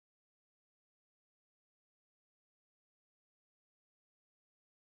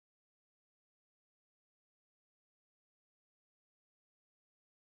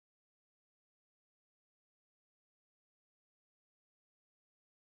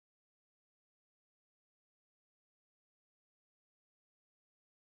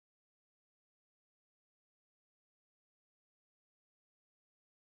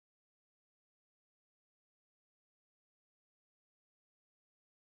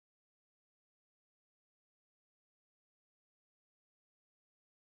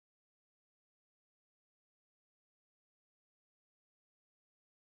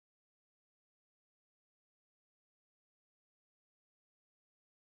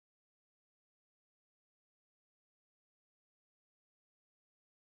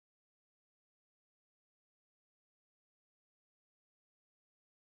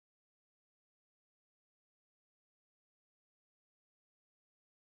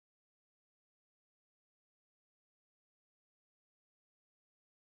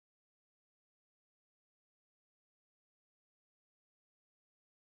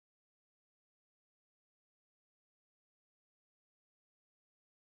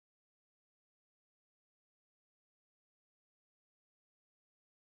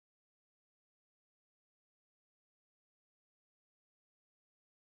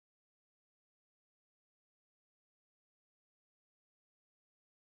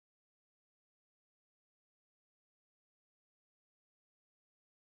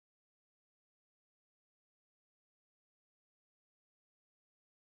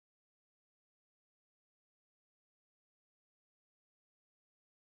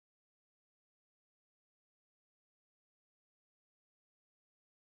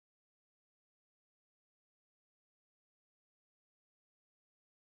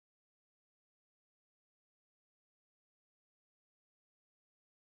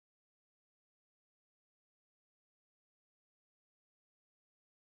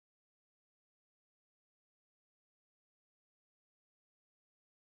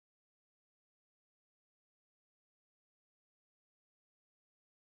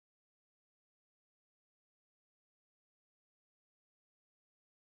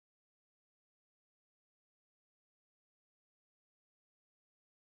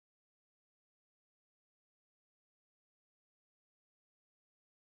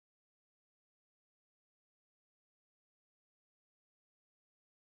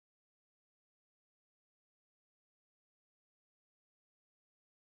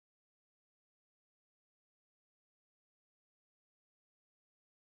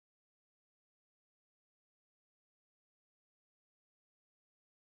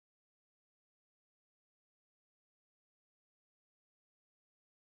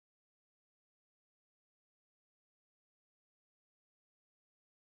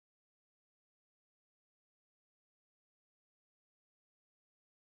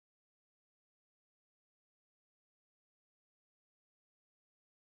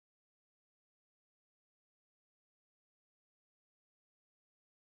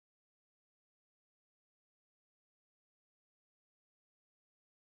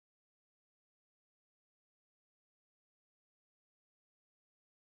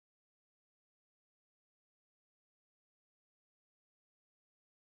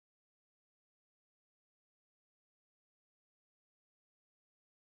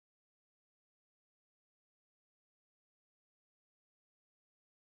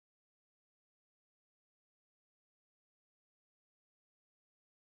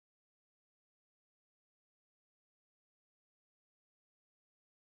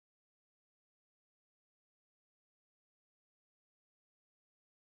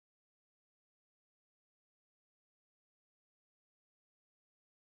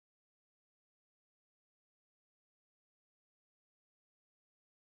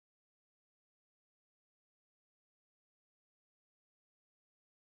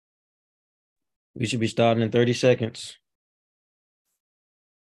We should be starting in 30 seconds.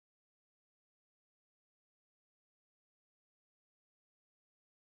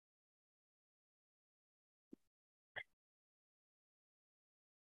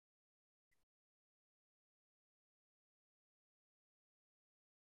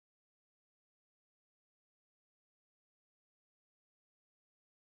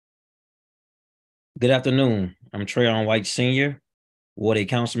 Good afternoon. I'm Trayon White Sr., Ward A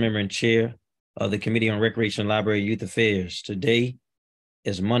Council Member and Chair of the Committee on Recreation, Library, and Youth Affairs. Today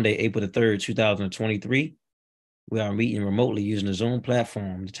is Monday, April the 3rd, 2023. We are meeting remotely using the Zoom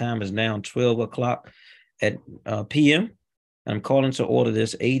platform. The time is now 12 o'clock p.m. I'm calling to order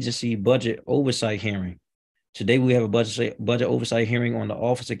this agency budget oversight hearing. Today we have a budget oversight hearing on the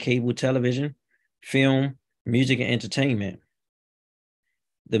Office of Cable Television, Film, Music, and Entertainment.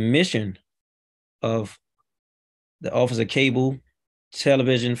 The mission of the Office of Cable,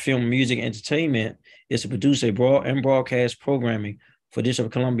 Television, Film, Music, and Entertainment is to produce a broadcast programming for District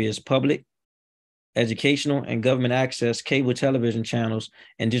of Columbia's public, educational, and government access cable television channels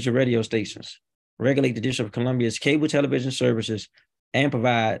and digital radio stations, regulate the District of Columbia's cable television services, and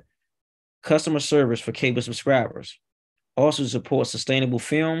provide customer service for cable subscribers. Also support sustainable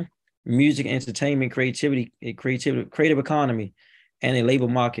film, music, entertainment, creative economy, and a labor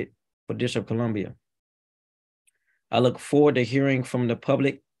market for District of Columbia. I look forward to hearing from the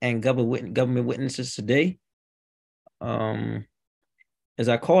public and government witnesses today. As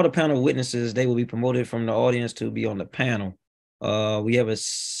I call the panel of witnesses, they will be promoted from the audience to be on the panel. We have a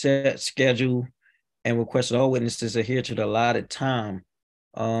set schedule and request that all witnesses adhere to the allotted time.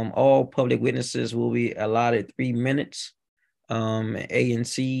 All public witnesses will be allotted 3 minutes.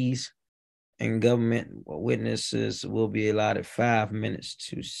 ANCs and government witnesses will be allotted 5 minutes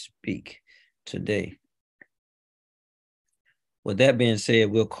to speak today. With that being said,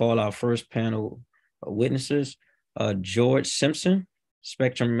 we'll call our first panel of witnesses. George Simpson,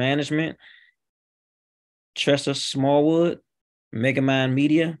 Spectrum Management, Tressa Smallwood, Megamind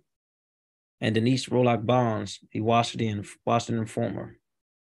Media, and Denise Rolock Bonds, the Washington Informer.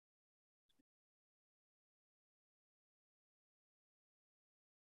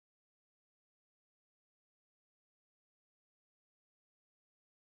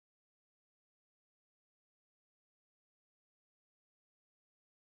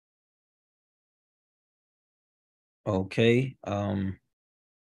 Okay, I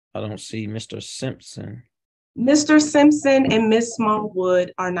don't see Mr. Simpson. Mr. Simpson and Ms.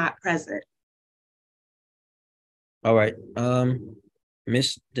 Smallwood are not present. All right,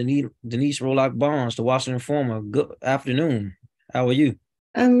 Miss Denise Rolock Bonds, the Washington Informer. Good afternoon. How are you?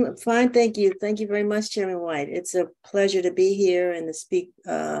 I'm fine, thank you. Thank you very much, Chairman White. It's a pleasure to be here and to speak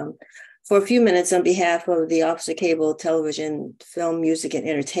for a few minutes on behalf of the Office of Cable Television, Film, Music, and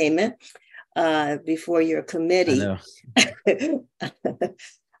Entertainment before your committee.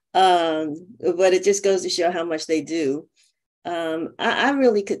 But it just goes to show how much they do. I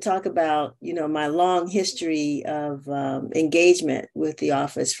really could talk about, my long history of engagement with the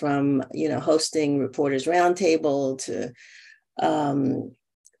office, from, hosting Reporters Roundtable to,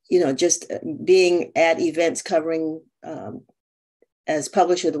 just being at events covering as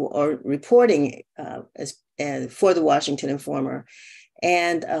publisher or reporting for the Washington Informer,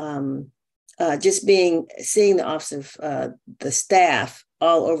 and just seeing the office of the staff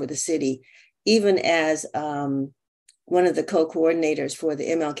all over the city, even as one of the co-coordinators for the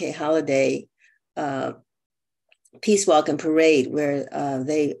MLK Holiday Peace Walk and Parade, where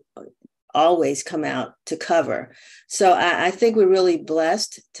they always come out to cover. So I think we're really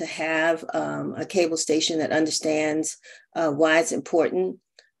blessed to have a cable station that understands why it's important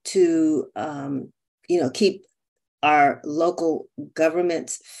to, keep our local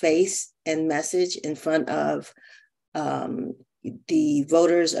government's face and message in front of the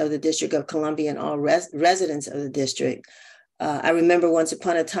voters of the District of Columbia and all residents of the district. I remember once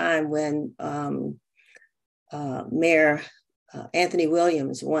upon a time when Mayor Anthony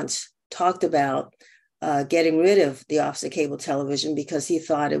Williams once talked about getting rid of the Office of Cable Television because he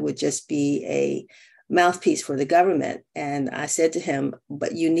thought it would just be a mouthpiece for the government. And I said to him,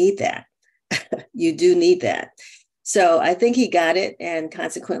 but you need that. You do need that. So I think he got it, and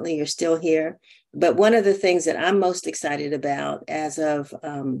consequently, you're still here. But one of the things that I'm most excited about, as of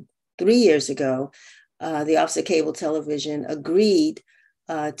 3 years ago, the Office of Cable Television agreed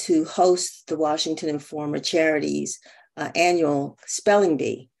to host the Washington Informer Charities annual spelling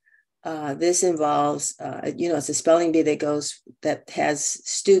bee. This involves, it's a spelling bee that has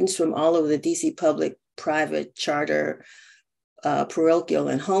students from all over the DC public, private, charter, parochial,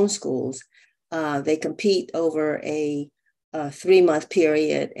 and homeschools. They compete over a 3-month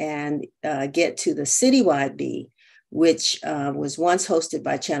period and get to the citywide B, which was once hosted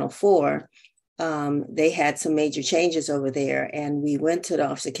by Channel 4. They had some major changes over there, and we went to the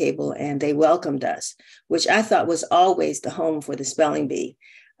Office of Cable and they welcomed us, which I thought was always the home for the spelling bee.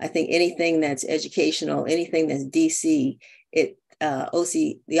 I think anything that's educational, anything that's DC,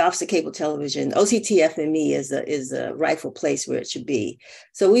 the Office of Cable Television, OCTFME is a rightful place where it should be.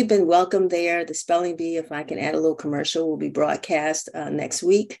 So we've been welcomed there. The spelling bee, if I can add a little commercial, will be broadcast next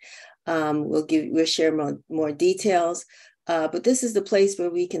week. We'll share more details. But this is the place where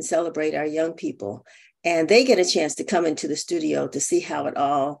we can celebrate our young people, and they get a chance to come into the studio to see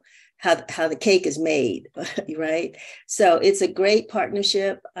how the cake is made, right? So it's a great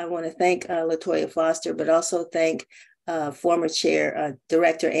partnership. I want to thank LaToya Foster, but also thank former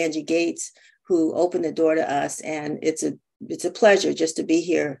Director Angie Gates, who opened the door to us. And it's a pleasure just to be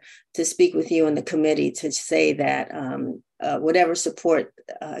here to speak with you and the committee to say that whatever support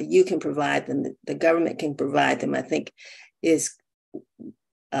you can provide them, the government can provide them, I think is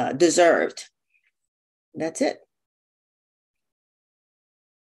deserved. That's it.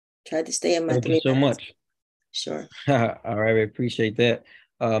 Tried to stay in my 3 minutes. Thank you so much. Sure. All right, I appreciate that.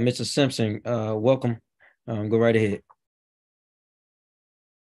 Mr. Simpson, welcome. Go right ahead.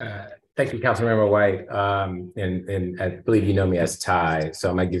 Thank you, Councilmember White. And I believe you know me as Ty, so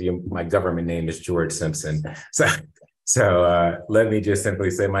I'm gonna give you my government name is George Simpson. So let me just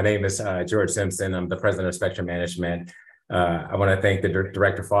simply say my name is George Simpson. I'm the president of Spectrum Management. I want to thank the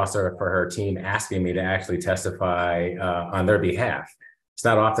Director Foster for her team asking me to actually testify on their behalf. It's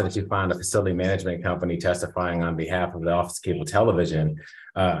not often that you find a facility management company testifying on behalf of the Office of Cable Television.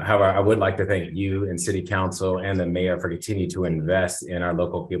 However, I would like to thank you and City Council and the Mayor for continuing to invest in our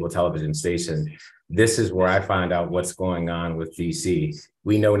local cable television station. This is where I find out what's going on with DC.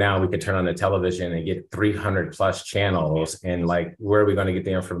 We know now we can turn on the television and get 300 plus channels, and like, where are we going to get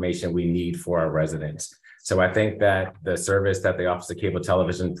the information we need for our residents? So I think that the service that the Office of Cable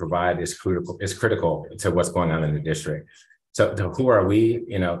Television provide is critical to what's going on in the district. So who are we?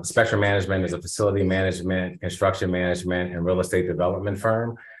 You know, Spectrum Management is a facility management, construction management, and real estate development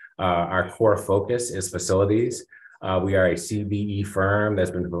firm. Our core focus is facilities. We are a CBE firm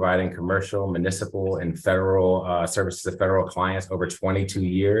that's been providing commercial, municipal, and federal services to federal clients over 22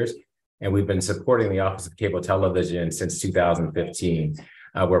 years. And we've been supporting the Office of Cable Television since 2015.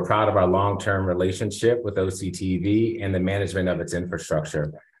 We're proud of our long-term relationship with OCTV and the management of its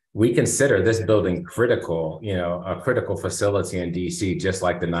infrastructure. We consider this building critical, you know, a critical facility in DC, just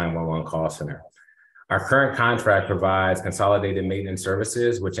like the 911 call center. Our current contract provides consolidated maintenance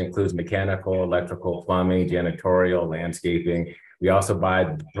services, which includes mechanical, electrical, plumbing, janitorial, landscaping. We also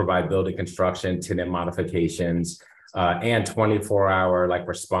provide building construction, tenant modifications, and 24-hour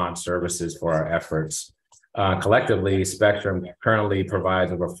response services for our efforts. Collectively, Spectrum currently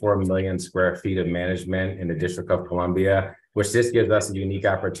provides over 4 million square feet of management in the District of Columbia, which this gives us a unique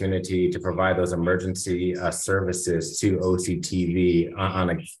opportunity to provide those emergency services to OCTV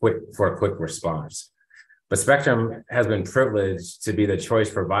for a quick response. But Spectrum has been privileged to be the choice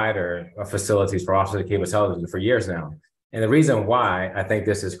provider of facilities for Office of Cable Television for years now. And the reason why I think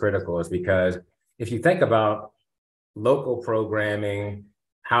this is critical is because if you think about local programming,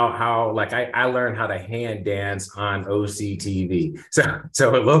 I learned how to hand dance on OCTV. So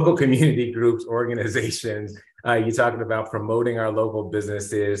local community groups, organizations, you're talking about promoting our local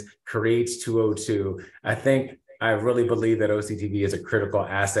businesses, creates 202. I really believe that OCTV is a critical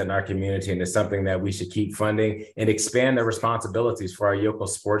asset in our community, and it's something that we should keep funding and expand the responsibilities for our local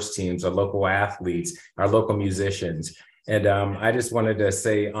sports teams, our local athletes, our local musicians. And I just wanted to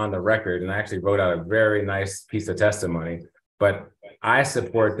say on the record, and I actually wrote out a very nice piece of testimony, but I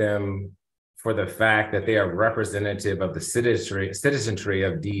support them for the fact that they are representative of the citizenry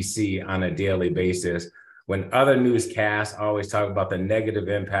of DC on a daily basis. When other newscasts always talk about the negative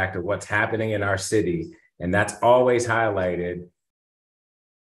impact of what's happening in our city, and that's always highlighted,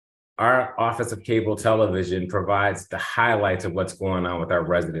 our Office of Cable Television provides the highlights of what's going on with our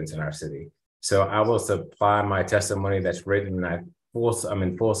residents in our city. So I will supply my testimony that's written, and I'm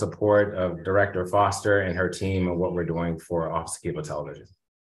in full support of Director Foster and her team and what we're doing for Office of Cable Television.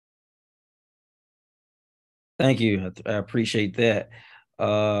 Thank you. I appreciate that.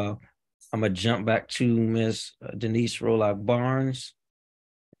 I'm gonna jump back to Ms. Denise Rolock Barnes.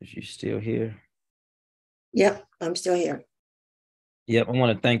 Is she still here? Yep, I'm still here. Yep, I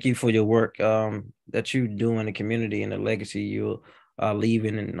want to thank you for your work that you do in the community and the legacy you're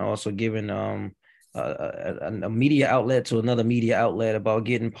leaving, and also giving a media outlet to another media outlet about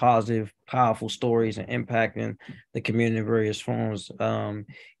getting positive, powerful stories and impacting the community in various forms.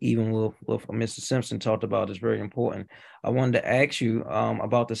 Even with Mr. Simpson talked about is very important. I wanted to ask you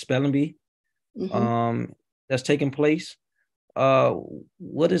about the spelling bee that's taking place.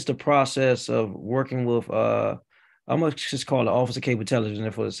 What is the process of working with I'm gonna just call it Office of Cable Television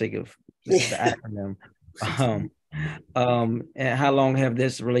for the sake of the acronym. And how long have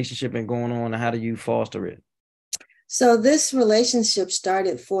this relationship been going on, and how do you foster it? So this relationship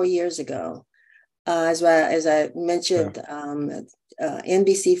started 4 years ago. As I mentioned,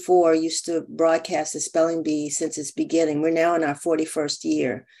 NBC4 used to broadcast the spelling bee since its beginning. We're now in our 41st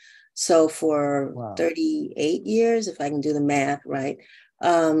year. So for 38 years, if I can do the math right,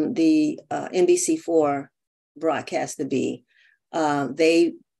 the NBC4 broadcast the bee.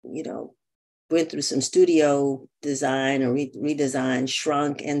 They, went through some studio design or redesign,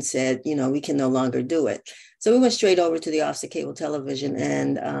 shrunk, and said, we can no longer do it. So we went straight over to the Office of Cable Television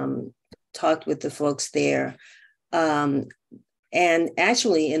and talked with the folks there. And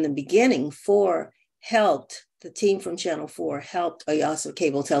actually, in the beginning, the team from Channel 4 helped Office of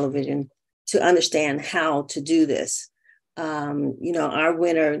Cable Television to understand how to do this. Our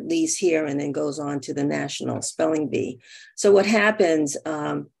winner leaves here and then goes on to the National Spelling Bee. So what happens,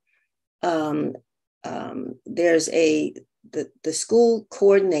 there's the school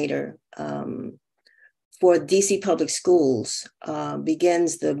coordinator for DC Public Schools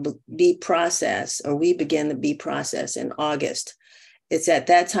begins the bee process, or we begin the bee process in August. It's at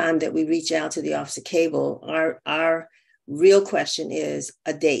that time that we reach out to the Office of Cable. Our real question is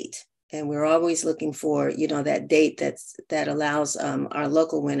a date. And we're always looking for, that date that allows our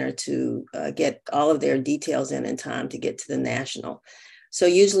local winner to get all of their details in time to get to the national. So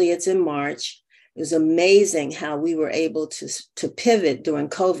usually it's in March. It was amazing how we were able to pivot during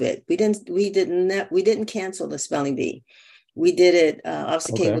COVID. We didn't cancel the spelling bee. We did it. Office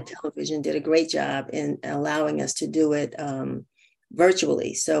of Cable Television did a great job in allowing us to do it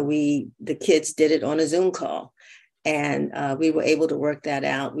virtually. So the kids did it on a Zoom call, and we were able to work that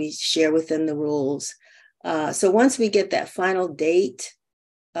out. We share with them the rules. So once we get that final date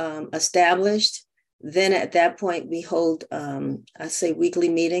established, then at that point we hold, weekly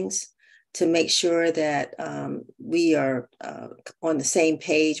meetings to make sure that we are on the same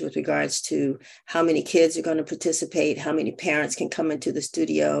page with regards to how many kids are going to participate, how many parents can come into the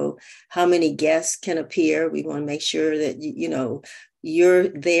studio, how many guests can appear. We want to make sure that, you're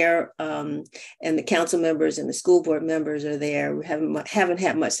there, and the council members and the school board members are there. We haven't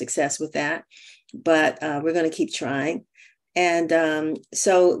had much success with that, but we're going to keep trying. And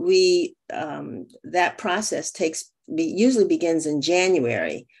so that process usually begins in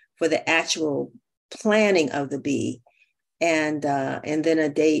January for the actual planning of the bee, and then a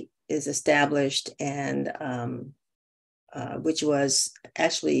date is established, and which was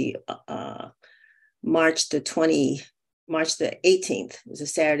actually March the 18th. It was a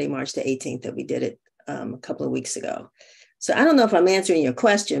Saturday, March the 18th, that we did it a couple of weeks ago. So I don't know if I'm answering your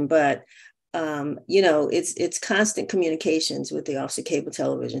question, but it's constant communications with the Office of Cable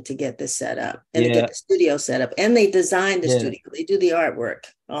Television to get this set up and to get the studio set up. And they design the studio, they do the artwork,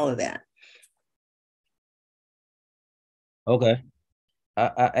 all of that. Okay.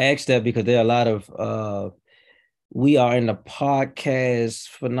 I asked that because there are a lot of we are in the podcast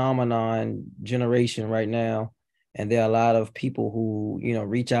phenomenon generation right now. And there are a lot of people who,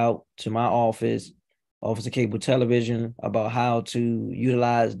 reach out to my Office of Cable Television, about how to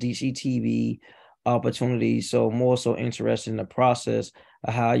utilize DC TV opportunities. So more so interested in the process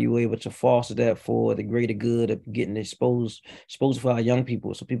of how you were able to foster that for the greater good of getting exposed for our young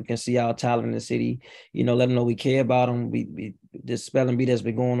people, so people can see our talent in the city, let them know we care about them. This spelling bee that's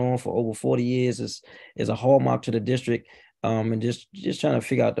been going on for over 40 years is a hallmark to the district. And just trying to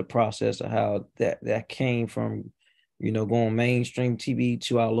figure out the process of how that came from, going mainstream TV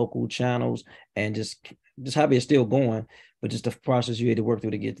to our local channels, and just happy it's still going, but just the process you had to work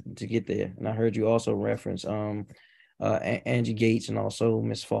through to get there. And I heard you also reference Angie Gates and also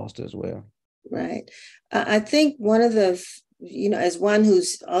Miss Foster as well. Right. I think one of the, as one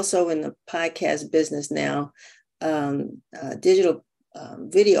who's also in the podcast business now, digital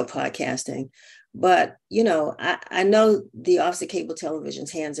video podcasting, but, I know the Office of Cable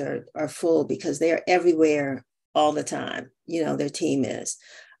Television's hands are full because they are everywhere all the time. Their team is.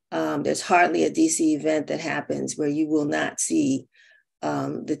 There's hardly a DC event that happens where you will not see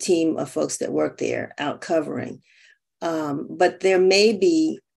the team of folks that work there out covering. But there may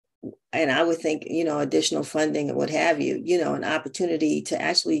be, and I would think, additional funding and what have you, an opportunity to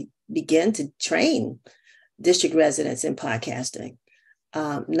actually begin to train district residents in podcasting.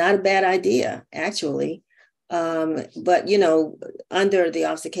 Not a bad idea, actually. But, under the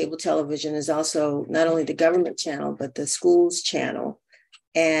Office of Cable Television is also not only the government channel, but the schools channel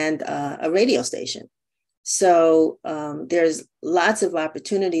and a radio station. So there's lots of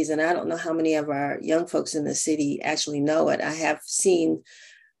opportunities, and I don't know how many of our young folks in the city actually know it. I have seen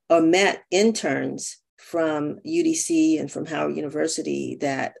or met interns from UDC and from Howard University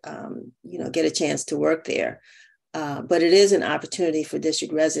that, get a chance to work there. But it is an opportunity for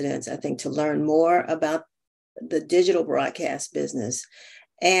district residents, I think, to learn more about the digital broadcast business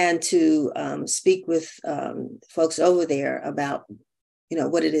and to speak with folks over there about,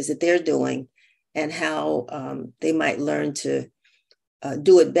 what it is that they're doing and how they might learn to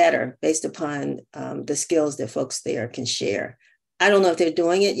do it better based upon the skills that folks there can share. I don't know if they're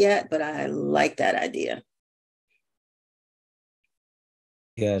doing it yet, but I like that idea.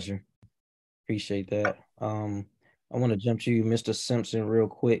 Gotcha. Appreciate that. I want to jump to you, Mr. Simpson, real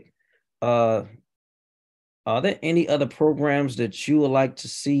quick. Are there any other programs that you would like to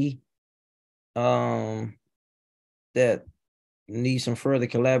see that need some further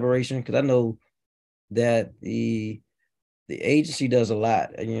collaboration? Because I know that the agency does a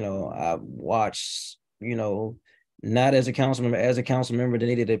lot. I watched, not as a council member, they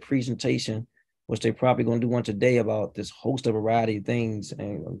needed a presentation, which they're probably going to do one today about this host of variety of things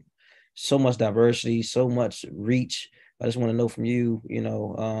and so much diversity, so much reach. I just want to know from you,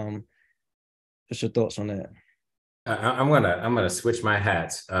 what's your thoughts on that? I'm gonna switch my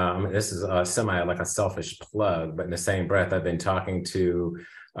hats. This is semi like a selfish plug, but in the same breath, I've been talking to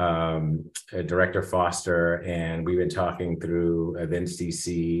Director Foster, and we've been talking through Events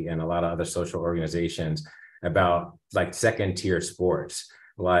DC and a lot of other social organizations about like second tier sports.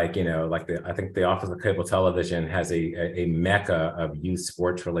 I think the Office of Cable Television has a mecca of youth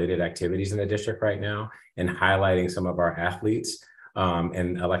sports related activities in the district right now, and highlighting some of our athletes.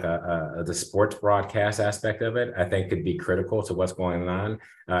 And the sports broadcast aspect of it, I think could be critical to what's going on.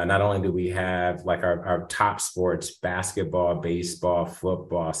 Not only do we have like our top sports, basketball, baseball,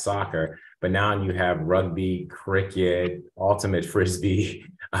 football, soccer, but now you have rugby, cricket, ultimate frisbee,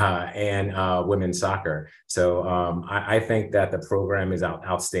 and women's soccer. So I think that the program is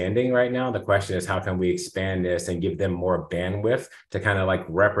outstanding right now. The question is, how can we expand this and give them more bandwidth to kind of like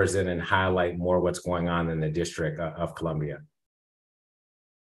represent and highlight more what's going on in the District of Columbia?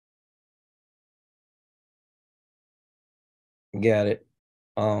 Got it.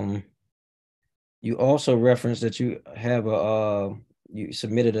 You also referenced that you have you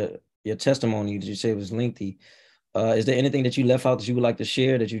submitted your testimony. Did you say it was lengthy? Is there anything that you left out that you would like to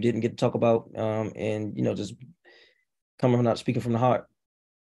share that you didn't get to talk about? And just speaking from the heart.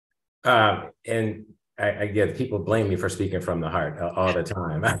 And I get people blame me for speaking from the heart all the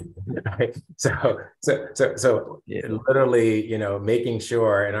time. Right? So yeah. Literally, making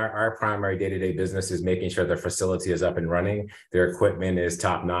sure, and our primary day-to-day business is making sure their facility is up and running, their equipment is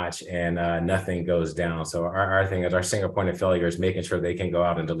top notch, and nothing goes down. So our thing is, our single point of failure is making sure they can go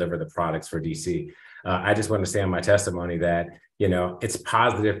out and deliver the products for DC. I just want to say in my testimony that, it's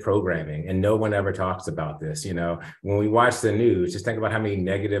positive programming, and no one ever talks about this. When we watch the news, just think about how many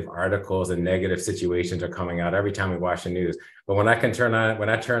negative articles and negative situations are coming out every time we watch the news. But when I turn on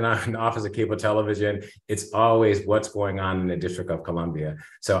the Office of Cable Television, it's always what's going on in the District of Columbia.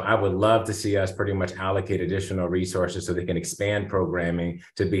 So I would love to see us pretty much allocate additional resources so they can expand programming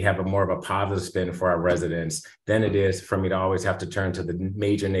to have a more of a positive spin for our residents than it is for me to always have to turn to the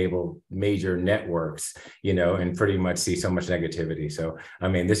major networks, and pretty much see so much negativity. So,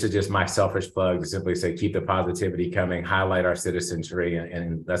 this is just my selfish plug to simply say, keep the positivity coming, highlight our citizenry,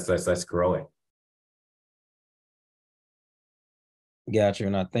 and let's grow it. Gotcha.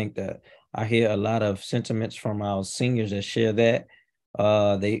 And I think that I hear a lot of sentiments from our seniors that share that.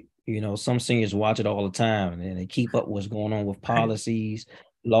 They, some seniors watch it all the time, and they keep up what's going on with policies,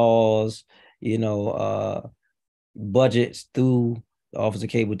 laws, budgets through the Office of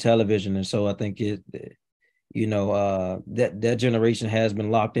Cable Television. And so I think that generation has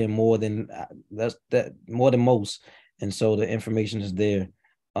been locked in more than most. And so the information is there.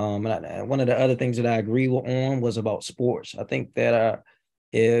 And one of the other things that I agree on was about sports. I think that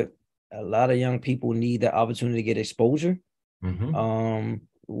if a lot of young people need the opportunity to get exposure. Mm-hmm.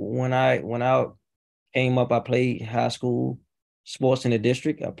 When I came up, I played high school sports in the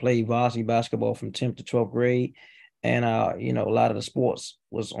district. I played varsity basketball from 10th to 12th grade. And, a lot of the sports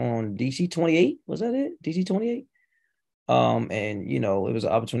was on DC 28. Was that it? DC 28? And, it was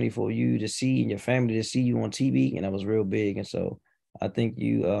an opportunity for you to see and your family to see you on TV. And that was real big. And so I think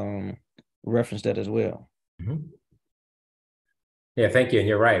you referenced that as well. Mm-hmm. Yeah, thank you. And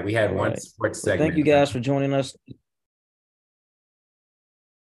you're right. We had one sports segment. Thank you guys for joining us.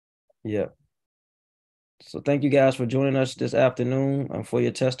 Yeah. So thank you guys for joining us this afternoon and for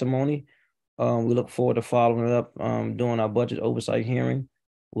your testimony. We look forward to following it up during our budget oversight hearing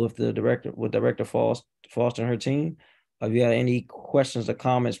with Director Foster and her team. If you have any questions or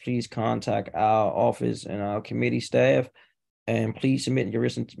comments, please contact our office and our committee staff. And please submit your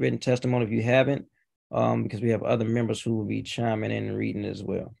written testimony if you haven't, because we have other members who will be chiming in and reading as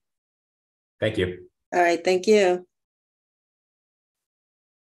well. Thank you. All right, thank you.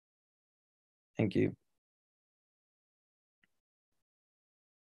 Thank you.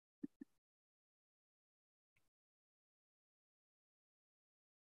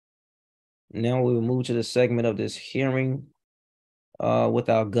 Now we will move to the segment of this hearing with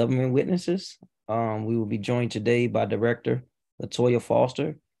our government witnesses. We will be joined today by Director LaToya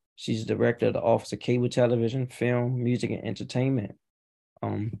Foster. She's Director of the Office of Cable Television, Film, Music, and Entertainment.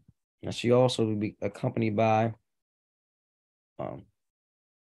 And she also will be accompanied by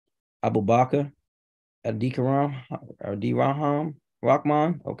Abubakar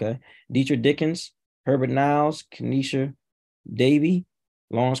Rahman, okay, Dietrich Dickens, Herbert Niles, Kenesha Davy,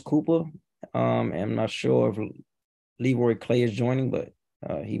 Lawrence Cooper. I'm not sure if Leroy Clay is joining, but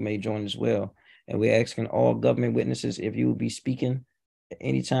he may join as well. And we're asking all government witnesses if you will be speaking at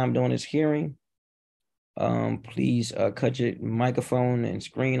any time during this hearing. Please cut your microphone and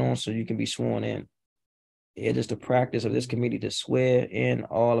screen on so you can be sworn in. It is the practice of this committee to swear in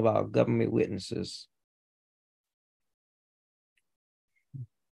all of our government witnesses.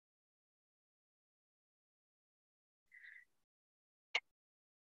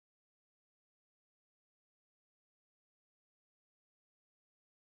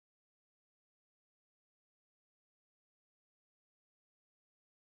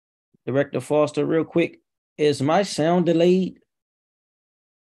 Director Foster, real quick, is my sound delayed?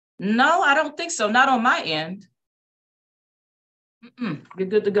 No, I don't think so. Not on my end. You're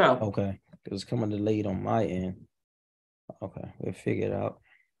good to go. Okay, it's coming delayed on my end. Okay, we'll figure it out.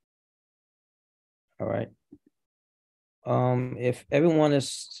 All right. If everyone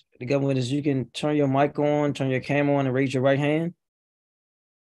is, the government is, you can turn your mic on, turn your camera on, and raise your right hand.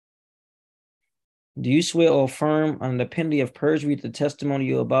 Do you swear or affirm on the penalty of perjury that the testimony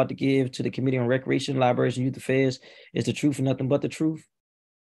you're about to give to the Committee on Recreation, Libraries, and Youth Affairs is the truth and nothing but the truth?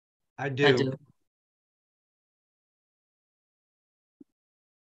 I do. I do.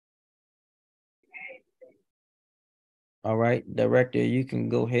 All right, Director, you can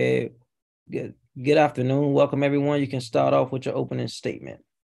go ahead. Good afternoon. Welcome, everyone. You can start off with your opening statement.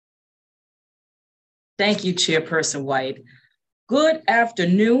 Thank you, Chairperson White. Good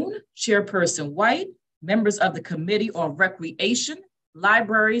afternoon, Chairperson White, members of the Committee on Recreation,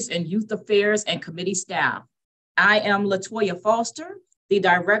 Libraries, and Youth Affairs, and committee staff. I am LaToya Foster, the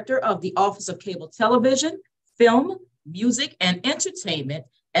Director of the Office of Cable Television, Film, Music, and Entertainment,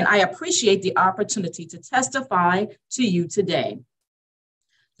 and I appreciate the opportunity to testify to you today.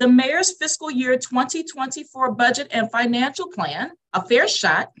 The Mayor's fiscal year 2024 budget and financial plan, A Fair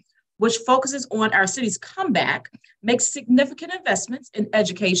Shot, which focuses on our city's comeback, makes significant investments in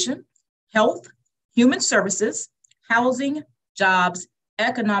education, health, human services, housing, jobs,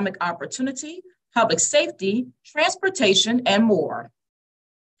 economic opportunity, public safety, transportation, and more.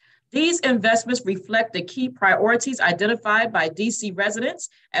 These investments reflect the key priorities identified by DC residents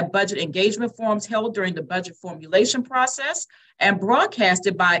at budget engagement forums held during the budget formulation process and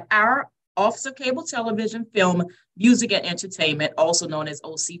broadcasted by our Office of Cable Television, Film, Music, and Entertainment, also known as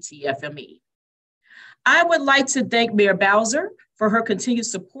OCTFME. I would like to thank Mayor Bowser for her continued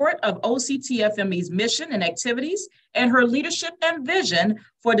support of OCTFME's mission and activities and her leadership and vision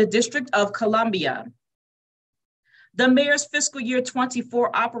for the District of Columbia. The Mayor's fiscal year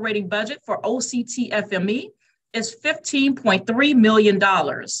 24 operating budget for OCTFME is $15.3 million.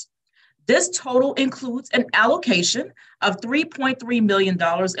 This total includes an allocation of $3.3 million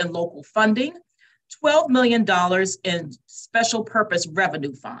in local funding, $12 million in special purpose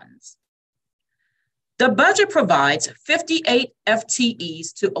revenue funds. The budget provides 58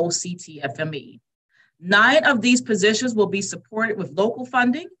 FTEs to OCTFME. 9 of these positions will be supported with local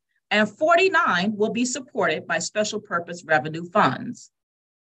funding, and 49 will be supported by special purpose revenue funds.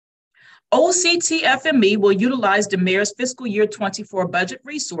 OCTFME will utilize the Mayor's fiscal year 24 budget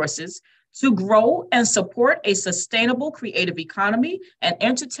resources to grow and support a sustainable creative economy and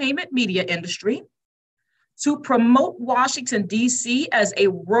entertainment media industry, to promote Washington, D.C. as a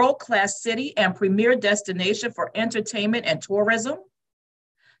world-class city and premier destination for entertainment and tourism,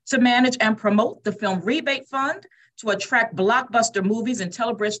 to manage and promote the Film Rebate Fund, to attract blockbuster movies and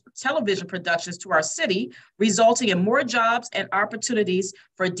television productions to our city, resulting in more jobs and opportunities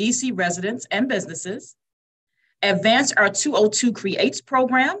for DC residents and businesses, Advance our 202 Creates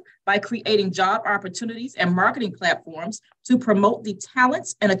program by creating job opportunities and marketing platforms to promote the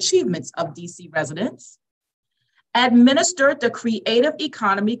talents and achievements of DC residents. Administer the Creative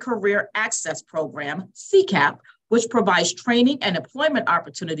Economy Career Access Program, CCAP, which provides training and employment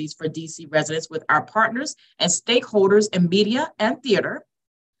opportunities for DC residents with our partners and stakeholders in media and theater.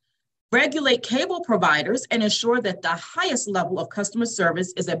 Regulate cable providers and ensure that the highest level of customer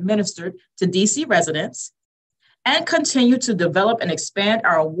service is administered to DC residents. And continue to develop and expand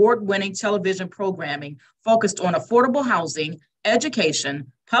our award-winning television programming focused on affordable housing,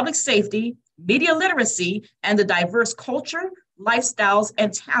 education, public safety, media literacy, and the diverse culture, lifestyles,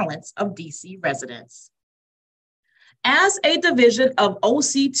 and talents of DC residents. As a division of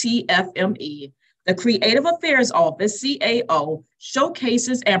OCTFME, the Creative Affairs Office, CAO,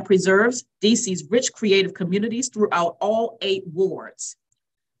 showcases and preserves DC's rich creative communities throughout all 8 wards.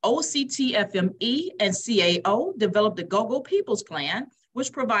 OCTFME and CAO developed the Go-Go People's Plan,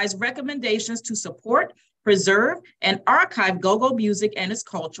 which provides recommendations to support, preserve, and archive go-go music and its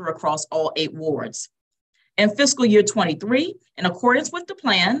culture across all 8 wards. In fiscal year 23, in accordance with the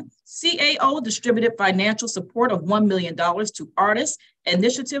plan, CAO distributed financial support of $1 million to artists,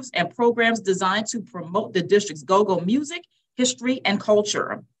 initiatives, and programs designed to promote the district's go-go music, history, and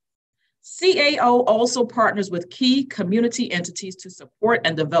culture. CAO also partners with key community entities to support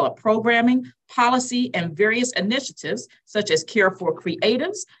and develop programming, policy, and various initiatives such as Care for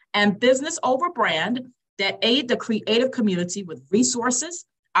Creatives and Business Over Brand that aid the creative community with resources,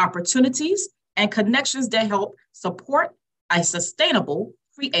 opportunities, and connections that help support a sustainable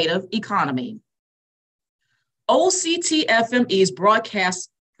creative economy. OCTFME's broadcast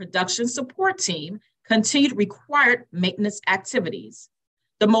production support team continued required maintenance activities.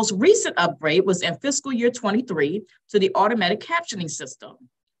 The most recent upgrade was in fiscal year 23 to the automatic captioning system.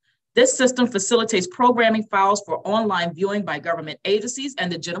 This system facilitates programming files for online viewing by government agencies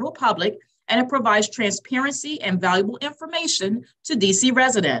and the general public, and it provides transparency and valuable information to DC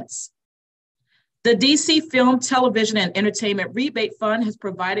residents. The DC Film, Television, and Entertainment Rebate Fund has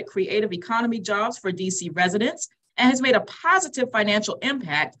provided creative economy jobs for DC residents and has made a positive financial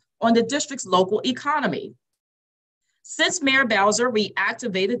impact on the district's local economy. Since Mayor Bowser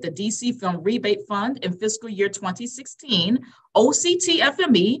reactivated the DC Film Rebate Fund in fiscal year 2016,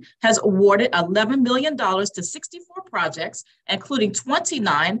 OCTFME has awarded $11 million to 64 projects, including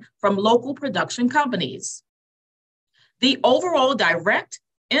 29 from local production companies. The overall direct,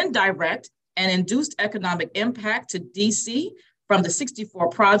 indirect, and induced economic impact to DC from the 64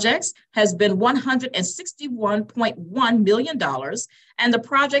 projects has been $161.1 million, and the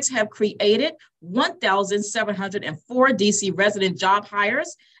projects have created 1,704 DC resident job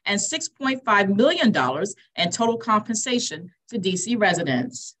hires and $6.5 million in total compensation to DC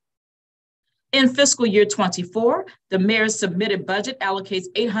residents. In fiscal year 24, the mayor's submitted budget allocates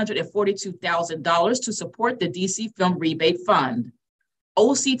 $842,000 to support the DC Film Rebate Fund.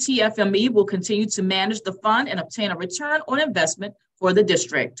 OCTFME will continue to manage the fund and obtain a return on investment for the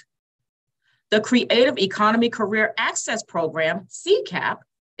district. The Creative Economy Career Access Program, CCAP,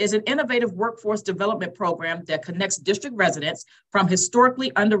 is an innovative workforce development program that connects district residents from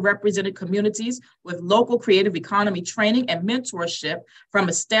historically underrepresented communities with local creative economy training and mentorship from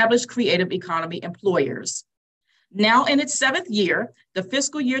established creative economy employers. Now in its 7th year, the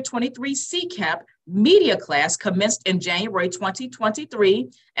fiscal year 23 CCAP media class commenced in January 2023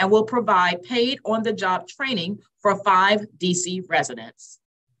 and will provide paid on-the-job training for 5 DC residents.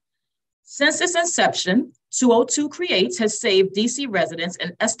 Since its inception, 202 Creates has saved DC residents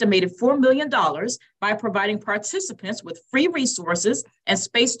an estimated $4 million by providing participants with free resources and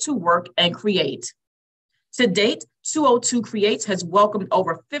space to work and create. To date, 202 Creates has welcomed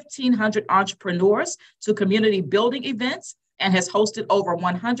over 1,500 entrepreneurs to community building events and has hosted over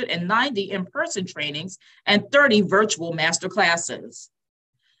 190 in-person trainings and 30 virtual masterclasses.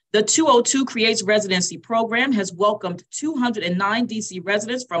 The 202 Creates residency program has welcomed 209 DC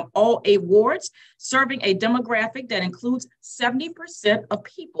residents from all 8 wards, serving a demographic that includes 70% of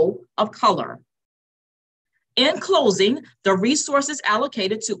people of color. In closing, the resources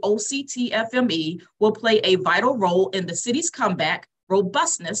allocated to OCTFME will play a vital role in the city's comeback,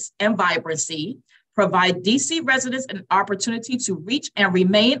 robustness, and vibrancy, provide DC residents an opportunity to reach and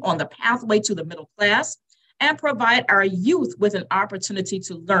remain on the pathway to the middle class, and provide our youth with an opportunity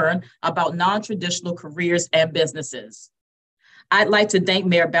to learn about non-traditional careers and businesses. I'd like to thank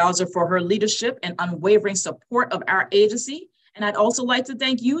Mayor Bowser for her leadership and unwavering support of our agency. And I'd also like to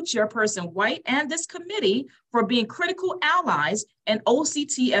thank you, Chairperson White, and this committee for being critical allies in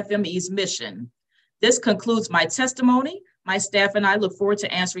OCTFME's mission. This concludes my testimony. My staff and I look forward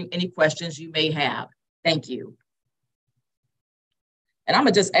to answering any questions you may have. Thank you. And I'm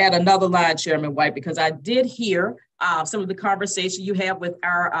gonna just add another line, Chairman White, because I did hear some of the conversation you have with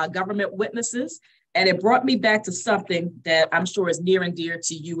our government witnesses, and it brought me back to something that I'm sure is near and dear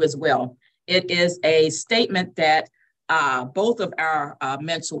to you as well. It is a statement that both of our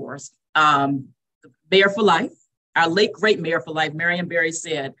mentors, Mayor for Life, our late great Mayor for Life, Marion Barry,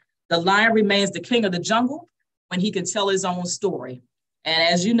 said, "The lion remains the king of the jungle when he can tell his own story."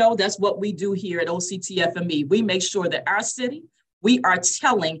 And as you know, that's what we do here at OCTFME. We make sure that our city, we are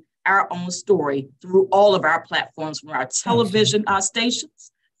telling our own story through all of our platforms, from our television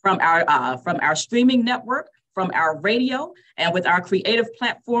stations, from our streaming network, from our radio, and with our creative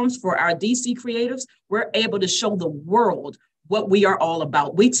platforms for our DC creatives, we're able to show the world what we are all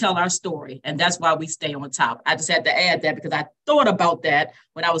about. We tell our story, and that's why we stay on top. I just had to add that because I thought about that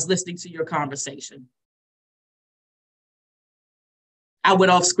when I was listening to your conversation. I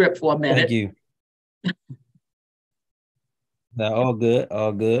went off script for a minute. Thank you. All good,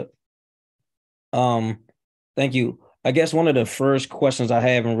 all good. Thank you. I guess one of the first questions I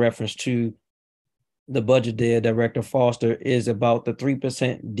have in reference to the budget there, Director Foster, is about the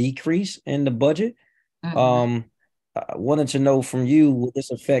 3% decrease in the budget. Mm-hmm. I wanted to know from you, will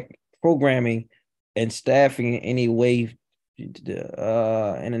this affect programming and staffing in any way, and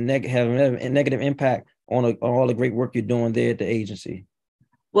have a negative impact on all the great work you're doing there at the agency?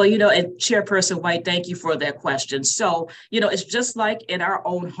 Well, and Chairperson White, thank you for that question. So, it's just like in our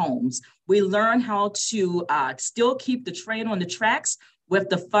own homes. We learn how to still keep the train on the tracks with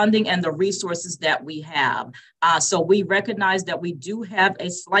the funding and the resources that we have. So we recognize that we do have a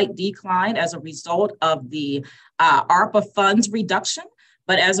slight decline as a result of the ARPA funds reduction.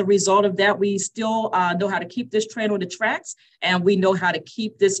 But as a result of that, we still know how to keep this train on the tracks, and we know how to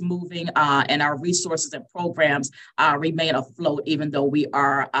keep this moving, and our resources and programs remain afloat, even though we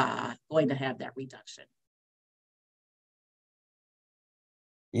are going to have that reduction.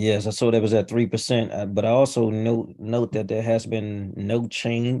 Yes, I saw that was at 3%, but I also note that there has been no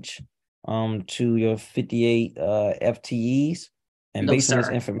change to your 58 FTEs. And based on this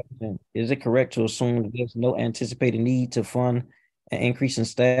information, is it correct to assume that there's no anticipated need to fund an increase in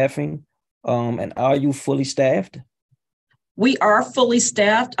staffing? And are you fully staffed? We are fully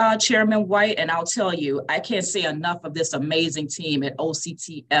staffed, Chairman White, and I'll tell you, I can't say enough of this amazing team at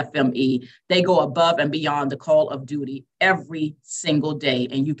OCTFME. They go above and beyond the call of duty every single day,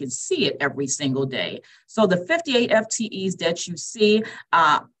 and you can see it every single day. So the 58 FTEs that you see,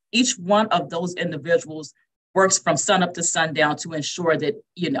 each one of those individuals works from sun up to sundown to ensure that,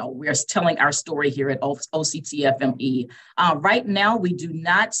 we're telling our story here at OCTFME. Right now, we do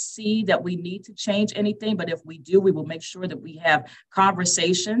not see that we need to change anything, but if we do, we will make sure that we have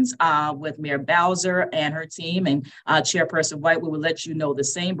conversations with Mayor Bowser and her team, and Chairperson White, we will let you know the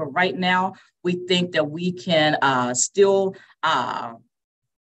same. But right now, we think that we can still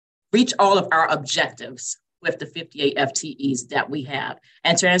reach all of our objectives with the 58 FTEs that we have.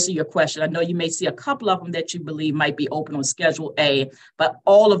 And to answer your question, I know you may see a couple of them that you believe might be open on Schedule A, but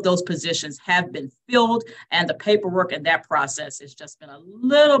all of those positions have been filled, and the paperwork and that process has just been a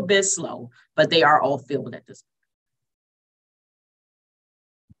little bit slow, but they are all filled at this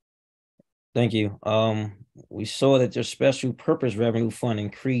point. Thank you. We saw that your special purpose revenue fund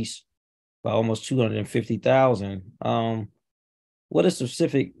increased by almost $250,000. What is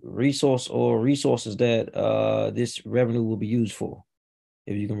specific resource or resources that this revenue will be used for,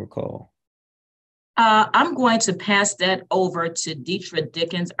 if you can recall? I'm going to pass that over to Deetra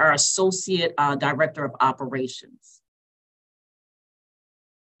Dickens, our Associate Director of Operations.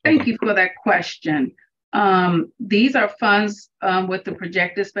 Thank you for that question. These are funds with the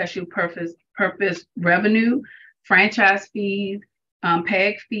projected special purpose revenue, franchise fees,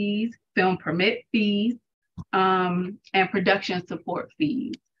 PEG fees, film permit fees, and production support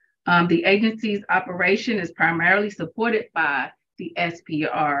fees. The agency's operation is primarily supported by the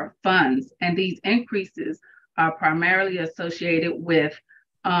SPR funds, and these increases are primarily associated with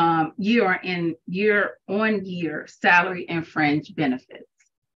year-on-year salary and fringe benefits.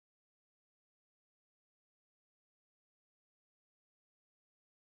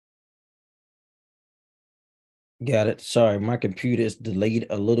 Got it. Sorry, my computer is delayed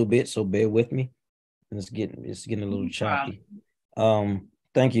a little bit, so bear with me. And it's getting a little choppy.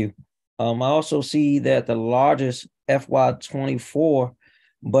 Thank you. I also see that the largest FY24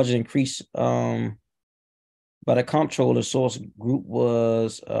 budget increase by the comptroller source group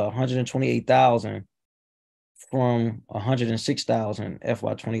was 128,000 from 106,000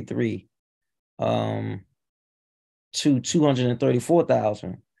 FY23 to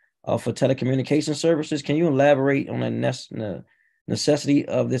 234,000 for telecommunication services. Can you elaborate on the necessity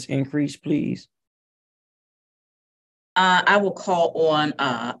of this increase, please? I will call on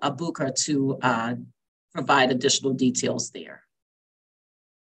Abuka to provide additional details there.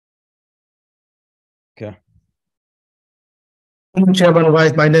 Okay. Chairman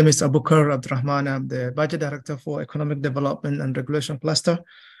White, my name is Abukar Abdurrahman. I'm the Budget Director for Economic Development and Regulation Cluster.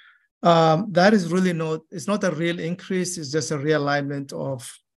 That is really it's not a real increase, it's just a realignment of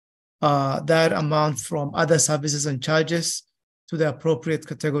that amount from other services and charges to the appropriate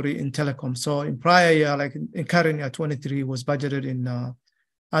category in telecom. So in prior year, like in current year 23 was budgeted in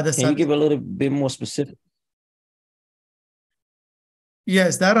other services. Can you give a little bit more specific?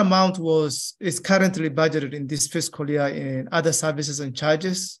 Yes, that amount is currently budgeted in this fiscal year in other services and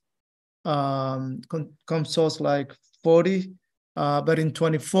charges. Comes source like 40, but in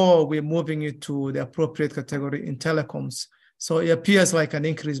 24, we're moving it to the appropriate category in telecoms. So it appears like an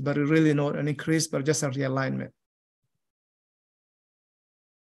increase, but it's really not an increase, but just a realignment.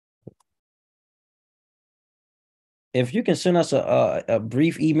 If you can send us a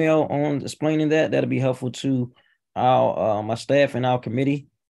brief email on explaining that, that'd be helpful to our my staff and our committee,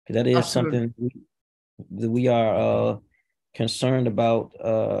 because that is Absolutely. something that we are concerned about.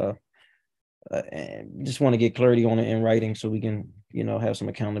 And just want to get clarity on it in writing so we can, have some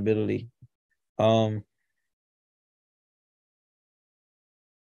accountability.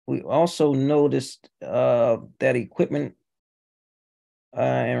 We also noticed that equipment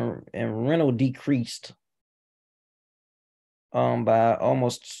and rental decreased by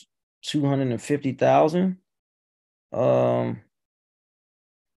almost 250,000. And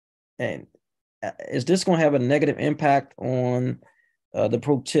is this going to have a negative impact on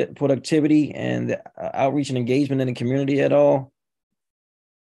the productivity and the outreach and engagement in the community at all?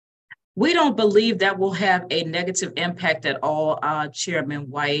 We don't believe that will have a negative impact at all, Chairman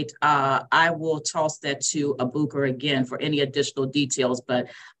White. I will toss that to Abuka again for any additional details, but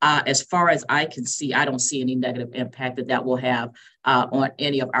as far as I can see, I don't see any negative impact that will have on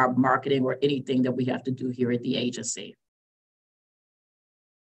any of our marketing or anything that we have to do here at the agency.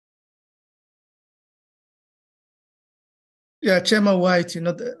 Yeah, Chairman White,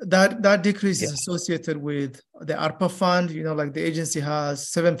 that decrease is associated with the ARPA fund. Like the agency has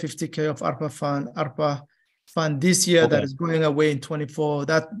 $750K of ARPA fund this year that is going away in 24.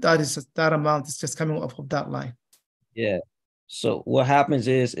 That amount is just coming off of that line. Yeah. So what happens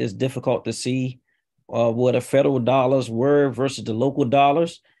is it's difficult to see what the federal dollars were versus the local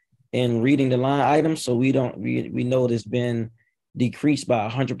dollars in reading the line items. So we know it's been decreased by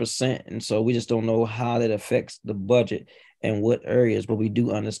 100%, and so we just don't know how that affects the budget and what areas, but we do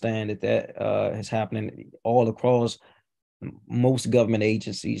understand that is happening all across most government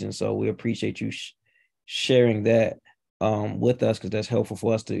agencies. And so we appreciate you sharing that with us, because that's helpful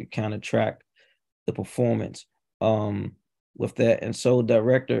for us to kind of track the performance with that. And so,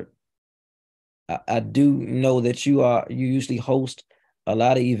 Director, I do know that you usually host a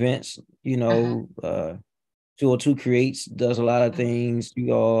lot of events, 202 Creates does a lot of things.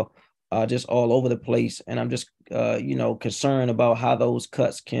 You all are just all over the place. And I'm just, concerned about how those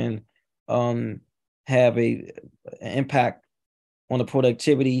cuts can have an impact on the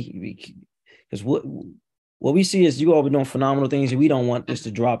productivity. Because what we see is you all been doing phenomenal things, and we don't want this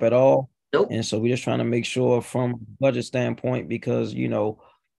to drop at all. Nope. And so we're just trying to make sure from a budget standpoint, because, we're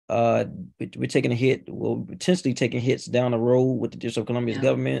taking a hit, potentially taking hits down the road with the District of Columbia's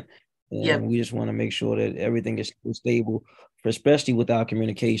government. And we just want to make sure that everything is stable, especially with our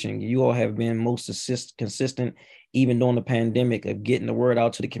communication. You all have been most consistent, even during the pandemic, of getting the word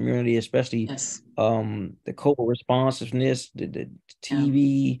out to the community, especially the COVID responsiveness, the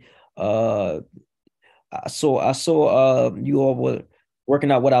TV. I saw you all were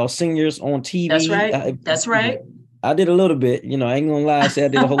working out with our seniors on TV. That's right. That's right. I did a little bit, I ain't gonna lie, I said I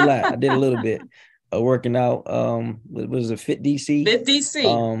did a whole lot. I did a little bit of working out. What was it, Fit DC? Fit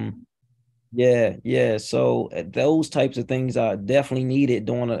DC. Yeah. So those types of things are definitely needed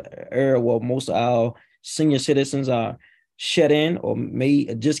during an era where most of our senior citizens are shut in or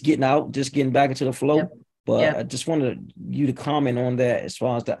just getting back into the flow. Yep. But I just wanted you to comment on that as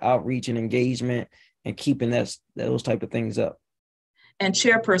far as the outreach and engagement and keeping those type of things up. And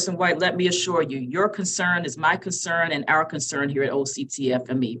Chairperson White, let me assure you, your concern is my concern and our concern here at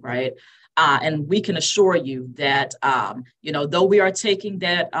OCTFME, right? And we can assure you that, though we are taking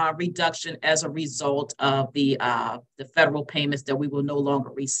that reduction as a result of the federal payments that we will no longer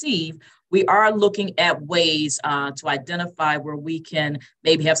receive, we are looking at ways to identify where we can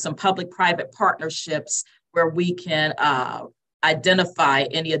maybe have some public-private partnerships where we can identify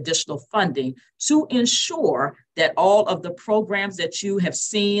any additional funding to ensure that all of the programs that you have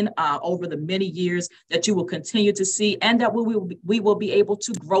seen over the many years that you will continue to see, and that we will be able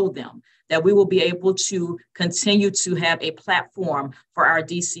to grow them, that we will be able to continue to have a platform for our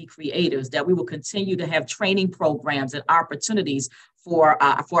DC creators, that we will continue to have training programs and opportunities for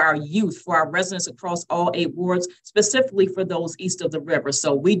our youth, for our residents across all 8 wards, specifically for those east of the river.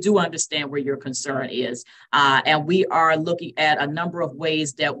 So we do understand where your concern is. And we are looking at a number of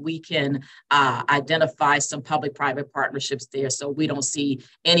ways that we can identify some public-private partnerships there, so we don't see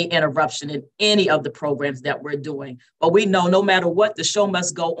any interruption in any of the programs that we're doing. But we know no matter what, the show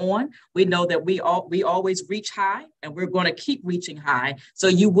must go on. We know that we always reach high, and we're going to keep reaching high. So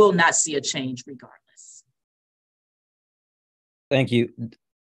you will not see a change regardless. Thank you.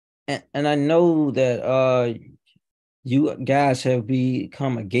 And I know that you guys have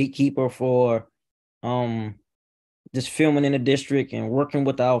become a gatekeeper for just filming in the district and working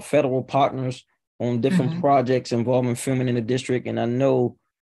with our federal partners on different projects involving filming in the district. And I know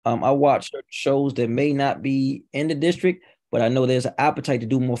I watch shows that may not be in the district, but I know there's an appetite to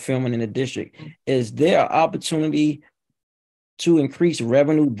do more filming in the district. Is there an opportunity to increase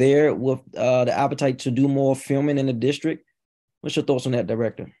revenue there with the appetite to do more filming in the district? What's your thoughts on that,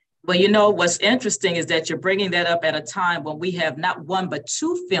 Director? Well, you know, what's interesting is that you're bringing that up at a time when we have not 1, but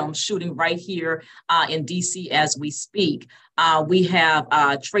 2 films shooting right here in DC as we speak. We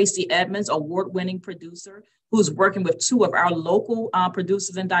have Tracy Edmonds, award-winning producer, who's working with 2 of our local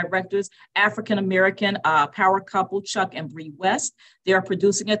producers and directors, African-American power couple, Chuck and Bree West. They are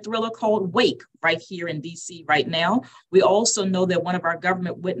producing a thriller called Wake right here in DC right now. We also know that one of our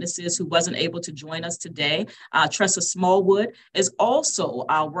government witnesses who wasn't able to join us today, Tressa Smallwood, is also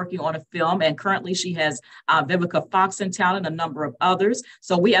working on a film, and currently she has Vivica Fox in town and a number of others.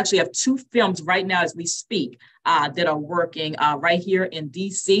 So we actually have 2 films right now as we speak that are working right here in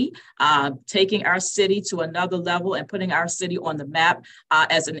DC, taking our city to another level and putting our city on the map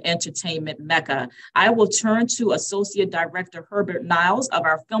as an entertainment mecca. I will turn to Associate Director Herbert Niles of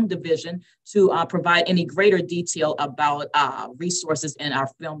our film division to provide any greater detail about resources in our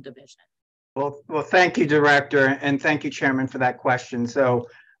film division. Well, thank you, Director, and thank you, Chairman, for that question. So,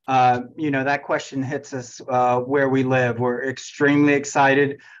 that question hits us where we live. We're extremely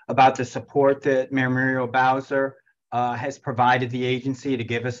excited about the support that Mayor Muriel Bowser has provided the agency to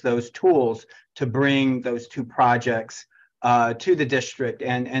give us those tools to bring those 2 projects to the district.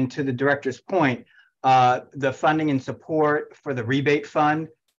 And to the Director's point, the funding and support for the rebate fund,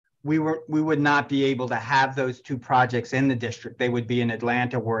 we would not be able to have those 2 projects in the district. They would be in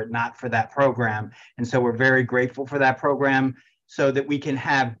Atlanta were it not for that program. And so we're very grateful for that program, so that we can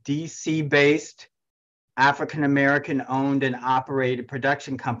have DC-based, African-American owned and operated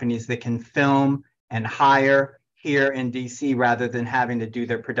production companies that can film and hire here in DC rather than having to do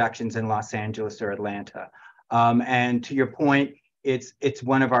their productions in Los Angeles or Atlanta. And to your point, it's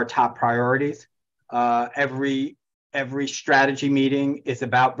one of our top priorities. Every strategy meeting is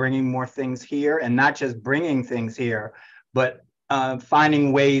about bringing more things here, and not just bringing things here, but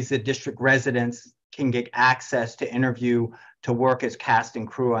finding ways that district residents can get access to interview, to work as cast and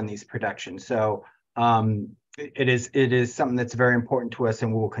crew on these productions. So it is something that's very important to us,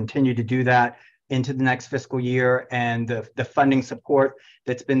 and we will continue to do that into the next fiscal year. And the funding support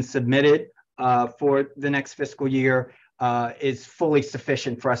that's been submitted for the next fiscal year is fully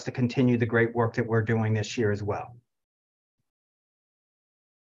sufficient for us to continue the great work that we're doing this year as well.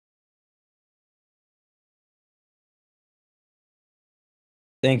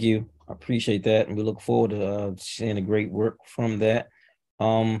 Thank you. I appreciate that, and we look forward to seeing the great work from that.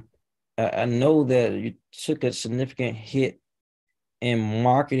 I know that you took a significant hit in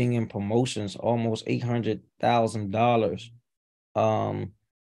marketing and promotions, almost $800,000.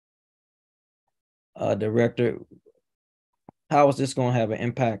 Director, how is this going to have an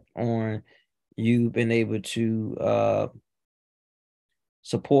impact on you being able to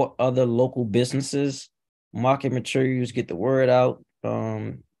support other local businesses, market materials, get the word out,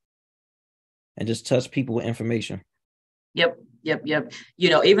 and just touch people with information? Yep. You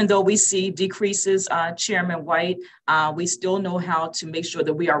know, even though we see decreases, Chairman White, we still know how to make sure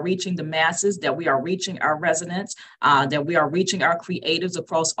that we are reaching the masses, that we are reaching our residents, that we are reaching our creatives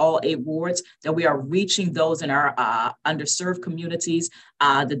across all 8 wards, that we are reaching those in our underserved communities,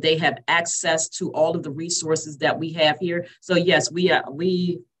 that they have access to all of the resources that we have here. So yes,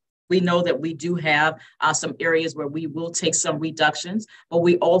 we We know that we do have some areas where we will take some reductions, but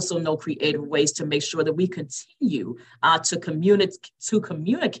we also know creative ways to make sure that we continue to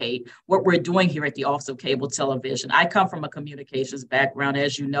communicate what we're doing here at the Office of Cable Television. I come from a communications background,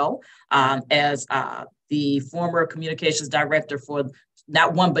 as you know, as the former communications director for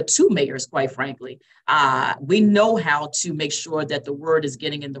not one, but two mayors, quite frankly. We know how to make sure that the word is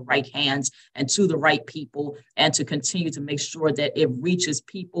getting in the right hands and to the right people, and to continue to make sure that it reaches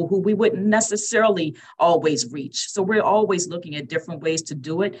people who we wouldn't necessarily always reach. So we're always looking at different ways to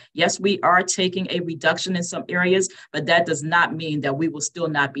do it. Yes, we are taking a reduction in some areas, but that does not mean that we will still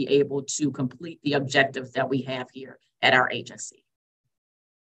not be able to complete the objectives that we have here at our agency.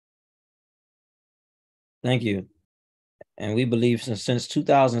 Thank you. And we believe since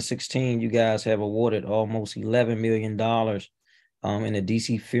 2016, you guys have awarded almost $11 million in the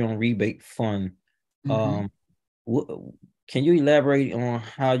DC Film Rebate Fund. Can you elaborate on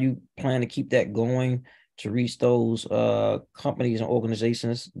how you plan to keep that going to reach those companies and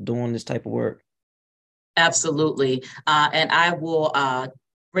organizations doing this type of work? Absolutely. And I will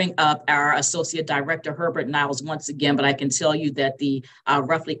bring up our Associate Director, Herbert Niles, once again, but I can tell you that the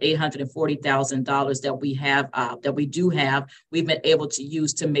roughly $840,000 that we do have, we've been able to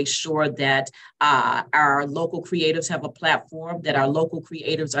use to make sure that our local creatives have a platform, that our local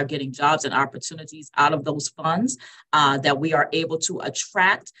creatives are getting jobs and opportunities out of those funds, that we are able to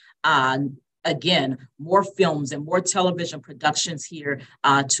attract again, more films and more television productions here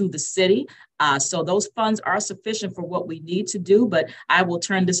to the city. So those funds are sufficient for what we need to do, but I will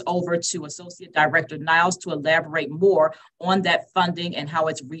turn this over to Associate Director Niles to elaborate more on that funding and how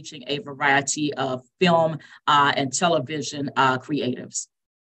it's reaching a variety of film and television creatives.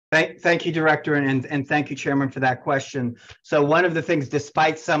 Thank you, Director, and thank you, Chairman, for that question. So one of the things,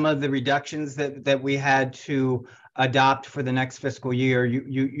 despite some of the reductions that we had to adopt for the next fiscal year,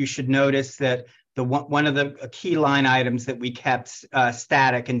 you should notice that one of the key line items that we kept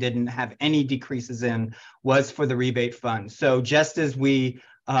static and didn't have any decreases in was for the rebate fund. So just as we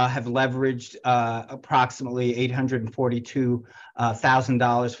have leveraged approximately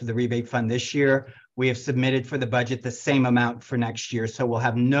 $842,000 for the rebate fund this year, we have submitted for the budget the same amount for next year. So we'll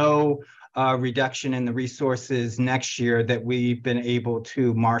have no reduction in the resources next year that we've been able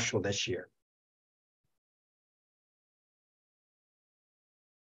to marshal this year.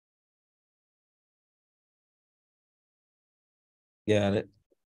 Got it.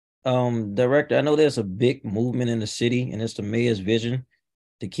 Director, I know there's a big movement in the city, and it's the mayor's vision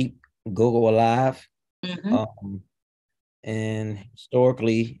to keep go-go alive. And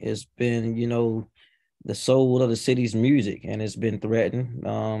historically, it's been, the soul of the city's music, and it's been threatened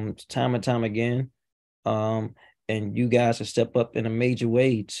time and time again. And you guys have stepped up in a major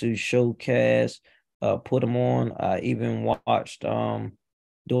way to showcase, put them on. I even watched during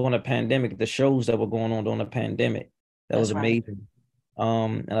the pandemic, the shows that were going on during the pandemic. That was amazing. Right.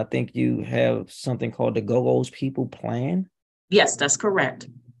 And I think you have something called the Go-Go's People Plan. Yes, that's correct.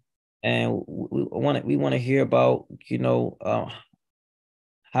 And we want to hear about,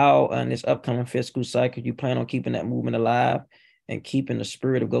 how in this upcoming fiscal cycle you plan on keeping that movement alive and keeping the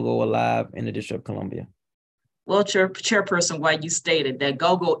spirit of Go-Go alive in the District of Columbia. Well, Chairperson White, you stated that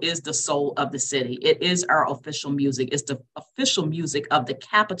Go-Go is the soul of the city. It is our official music. It's the official music of the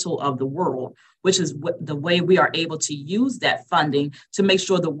capital of the world, which is the way we are able to use that funding to make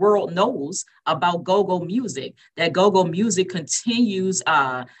sure the world knows about Go-Go music, that Go-Go music continues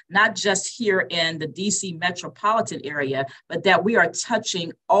not just here in the DC metropolitan area, but that we are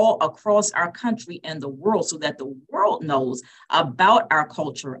touching all across our country and the world so that the world knows about our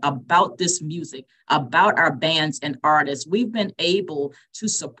culture, about this music, about our bands and artists. We've been able to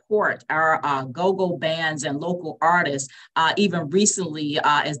support our Go-Go bands and local artists even recently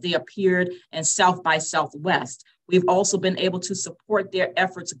as they appeared in South by Southwest. We've also been able to support their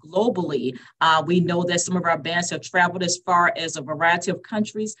efforts globally. We know that some of our bands have traveled as far as a variety of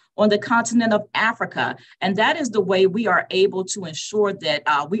countries on the continent of Africa. And that is the way we are able to ensure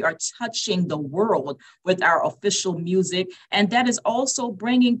that we are touching the world with our official music. And that is also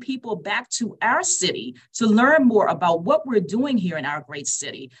bringing people back to our city to learn more about what we're doing here in our great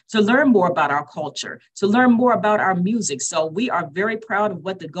city, to learn more about our culture, to learn more about our music. So we are very proud of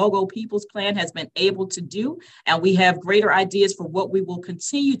what the Go-Go People's Plan has been able to do. And we have greater ideas for what we will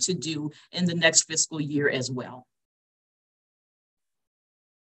continue to do in the next fiscal year as well.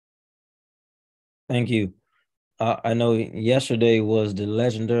 Thank you. I know yesterday was the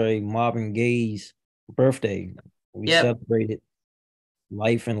legendary Marvin Gaye's birthday. We celebrated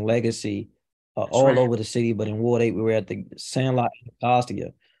life and legacy all over the city, but in Ward 8, we were at the Sandlot in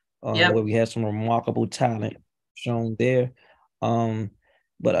Anacostia, where we had some remarkable talent shown there.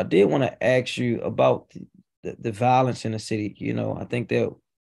 But I did want to ask you about the violence in the city. You know, I think that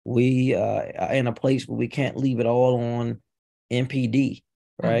we are in a place where we can't leave it all on MPD,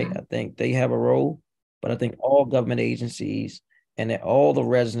 right? I think they have a role, but I think all government agencies and that all the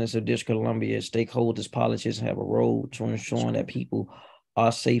residents of District of Columbia, stakeholders, politicians have a role to ensuring that people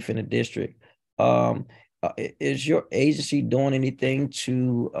are safe in the district. Is your agency doing anything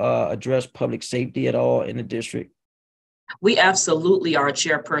to address public safety at all in the district? We absolutely are,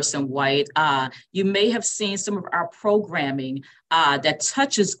 Chairperson White. You may have seen some of our programming that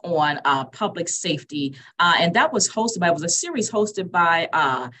touches on public safety, and that was hosted by, it was a series hosted by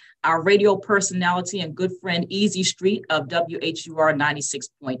our radio personality and good friend Easy Street of WHUR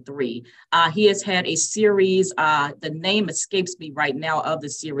 96.3. He has had a series, the name escapes me right now of the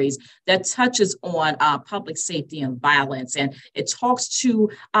series, that touches on public safety and violence. And it talks to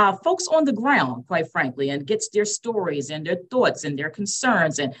folks on the ground, quite frankly, and gets their stories and their thoughts and their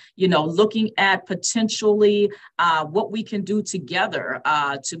concerns, and, you know, looking at potentially what we can do together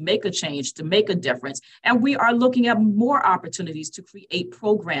to make a change, to make a difference. And we are looking at more opportunities to create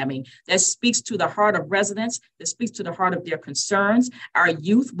programming that speaks to the heart of residents, that speaks to the heart of their concerns. Our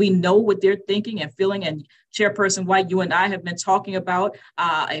youth, we know what they're thinking and feeling. And Chairperson White, you and I have been talking about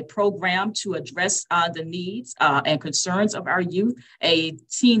a program to address the needs and concerns of our youth, a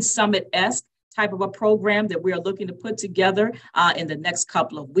Teen Summit-esque type of a program that we are looking to put together in the next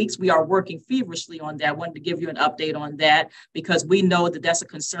couple of weeks. We are working feverishly on that. I wanted to give you an update on that because we know that that's a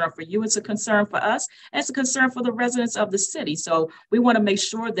concern for you. It's a concern for us. And it's a concern for the residents of the city. So we want to make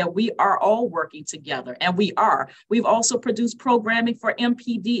sure that we are all working together, and we are. We've also produced programming for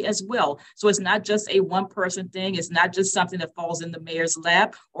MPD as well. So it's not just a one-person thing. It's not just something that falls in the mayor's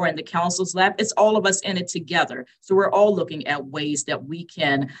lap or in the council's lap. It's all of us in it together. So we're all looking at ways that we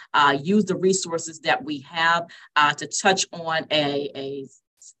can use the resources that we have to touch on a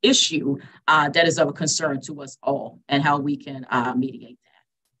issue that is of a concern to us all, and how we can mediate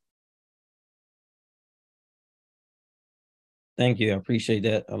that. Thank you. I appreciate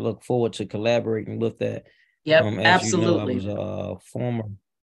that. I look forward to collaborating with that. Yep, as absolutely. You know, I was a former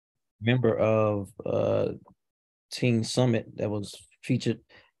member of Teen Summit that was featured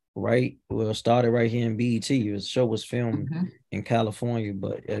started right here in BET. The show was filmed in California,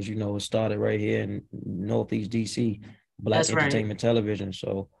 but as you know, it started right here in Northeast DC, Black That's Entertainment right. Television.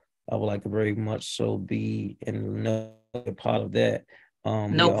 So I would like to very much so be in another part of that.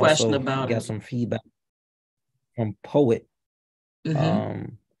 No we question also about got it. some feedback from Poet,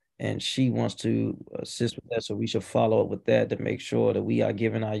 and she wants to assist with that. So we should follow up with that to make sure that we are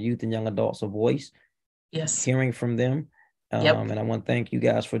giving our youth and young adults a voice, Yes. hearing from them. And I want to thank you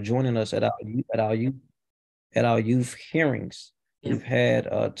guys for joining us at our youth hearings. Yep. We've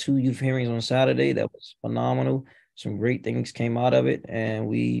had 2 youth hearings on Saturday. That was phenomenal. Some great things came out of it, and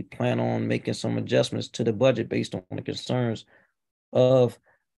we plan on making some adjustments to the budget based on the concerns of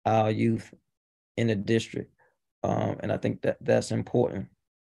our youth in the district. And I think that that's important.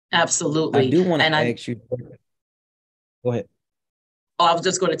 Absolutely. I do want to ask you. Go ahead. Oh, I was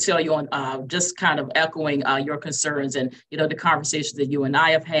just going to tell you on just kind of echoing your concerns and, you know, the conversations that you and I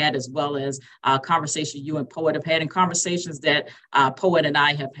have had, as well as conversations you and Poet have had, and conversations that Poet and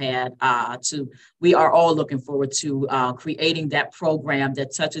I have had. We are all looking forward to creating that program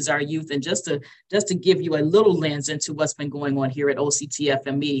that touches our youth. And just to give you a little lens into what's been going on here at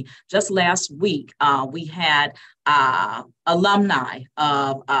OCTFME, just last week we had alumni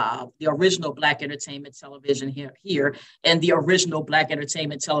of the original Black Entertainment Television here in the original Black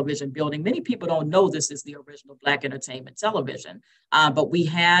Entertainment Television building. Many people don't know this is the original Black Entertainment Television, but we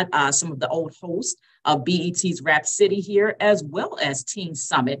had some of the old hosts of BET's Rap City here, as well as Teen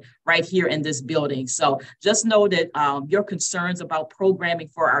Summit right here in this building. So just know that your concerns about programming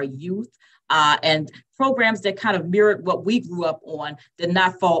for our youth and programs that kind of mirrored what we grew up on did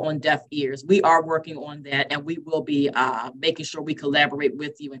not fall on deaf ears. We are working on that, and we will be making sure we collaborate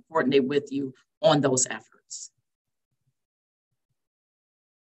with you and coordinate with you on those efforts.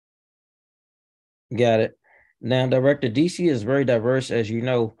 Got it. Now, Director, DC is very diverse, as you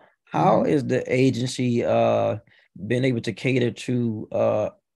know. How is the agency been able to cater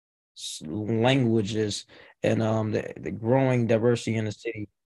to languages and the growing diversity in the city?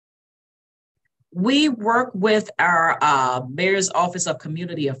 We work with our Mayor's Office of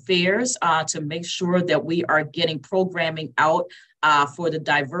Community Affairs to make sure that we are getting programming out for the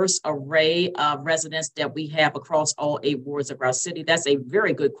diverse array of residents that we have across all 8 wards of our city. That's a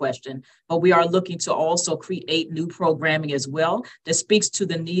very good question, but we are looking to also create new programming as well that speaks to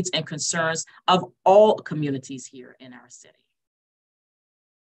the needs and concerns of all communities here in our city.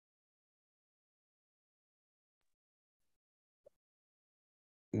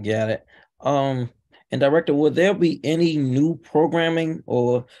 Got it. And Director, will there be any new programming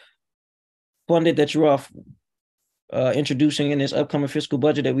or funded that you are introducing in this upcoming fiscal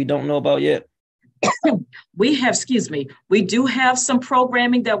budget that we don't know about yet? We do have some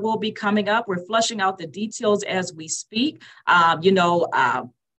programming that will be coming up. We're flushing out the details as we speak.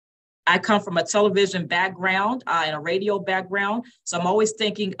 I come from a television background and a radio background. So I'm always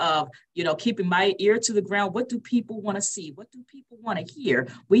thinking of, keeping my ear to the ground. What do people want to see? What do people want to hear?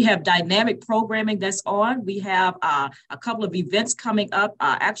 We have dynamic programming that's on. We have a couple of events coming up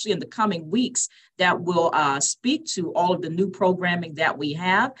actually in the coming weeks that will speak to all of the new programming that we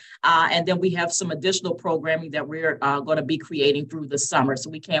have. And then we have some additional programming that we're going to be creating through the summer.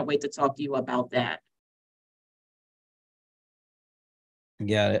 So we can't wait to talk to you about that.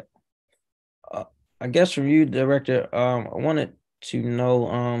 Got it. I guess from you, Director, I wanted to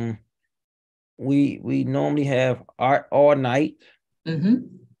know, we normally have art all night. Mm-hmm.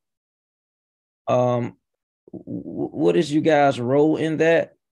 What is you guys' role in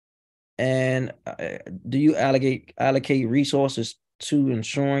that? And do you allocate resources to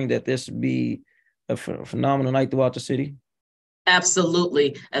ensuring that this be a phenomenal night throughout the city?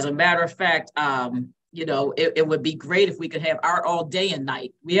 Absolutely. As a matter of fact, it would be great if we could have art all day and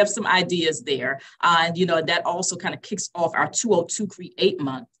night. We have some ideas there. And that also kind of kicks off our 202 Create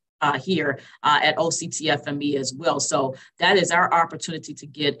Month here at OCTFME as well. So that is our opportunity to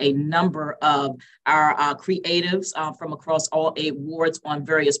get a number of our creatives from across all 8 wards on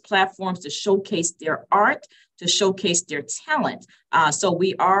various platforms to showcase their art, to showcase their talent. So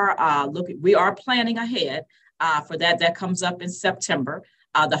we are planning ahead for that. That comes up in September.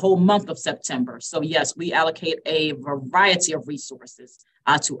 The whole month of September. So yes, we allocate a variety of resources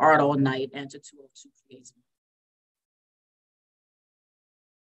to Art All Night and to 202 Creates.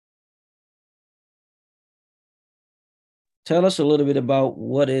 Tell us a little bit about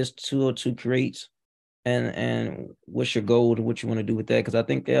what is 202 Creates and what's your goal and what you want to do with that, because I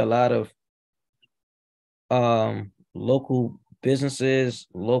think there are a lot of local businesses,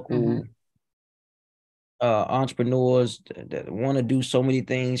 local entrepreneurs that want to do so many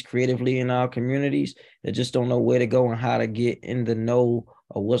things creatively in our communities that just don't know where to go and how to get in the know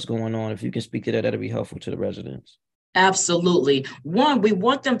of what's going on. If you can speak to that, that'll be helpful to the residents. Absolutely. One, we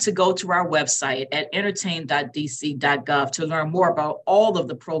want them to go to our website at entertain.dc.gov to learn more about all of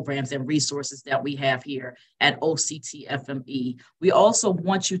the programs and resources that we have here at OCTFME. We also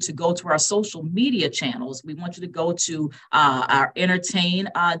want you to go to our social media channels. We want you to go to our Entertain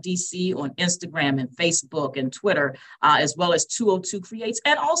DC on Instagram and Facebook and Twitter, as well as 202 Creates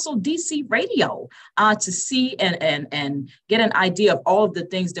and also DC Radio to see and get an idea of all of the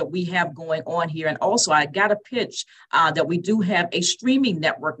things that we have going on here. And also, I got a pitch that we do have a streaming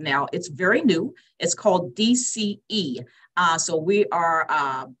network now. It's very new. It's called DCE. So we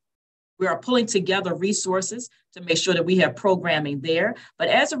are pulling together resources to make sure that we have programming there. But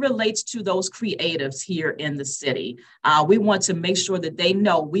as it relates to those creatives here in the city, we want to make sure that they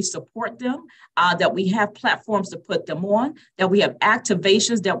know we support them, that we have platforms to put them on, that we have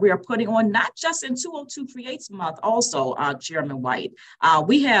activations that we are putting on, not just in 202 Creates Month, also, Chairman White.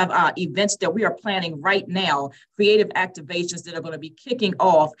 We have events that we are planning right now, creative activations that are going to be kicking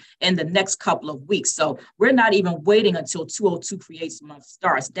off in the next couple of weeks. So we're not even waiting until 202 Creates Month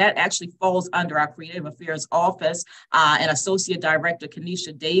starts. That actually falls under our Creative Affairs Office. And Associate Director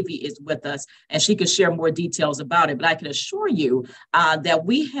Kenesha Davey is with us, and she can share more details about it. But I can assure you that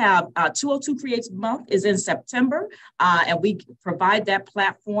we have 202 Creates Month is in September, and we provide that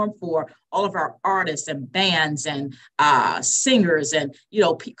platform for all of our artists and bands and singers and,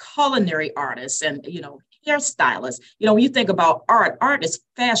 culinary artists and, hairstylists. When you think about art is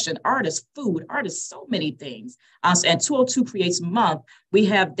fashion, art is food, art is so many things. And 202 Creates Month, we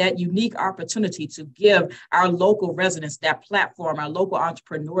have that unique opportunity to give our local residents that platform, our local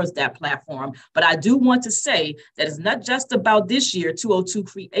entrepreneurs that platform. But I do want to say that it's not just about this year, 202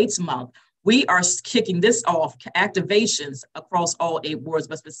 Creates Month. We are kicking this off, activations across all 8 wards,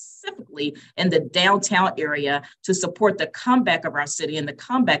 but specifically in the downtown area to support the comeback of our city and the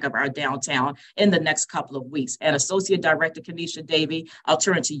comeback of our downtown in the next couple of weeks. And Associate Director Kenesha Davey, I'll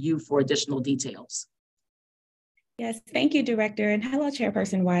turn to you for additional details. Yes, thank you, Director. And hello,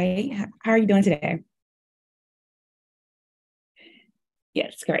 Chairperson White. How are you doing today?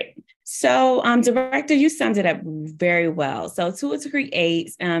 Yes, great. So, Director, you summed it up very well. So 202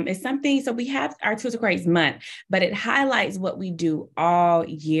 Creates is something, so we have our 202 Creates Month, but it highlights what we do all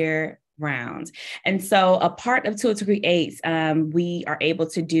year round. And so a part of Tool to Create, we are able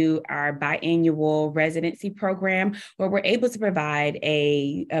to do our biannual residency program where we're able to provide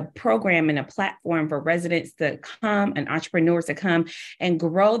a program and a platform for residents to come and entrepreneurs to come and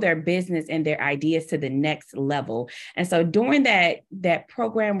grow their business and their ideas to the next level. And so during that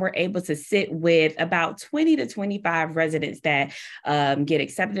program, we're able to sit with about 20 to 25 residents that get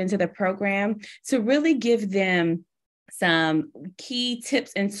accepted into the program to really give them some key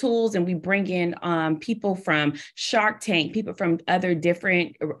tips and tools. And we bring in people from Shark Tank, people from other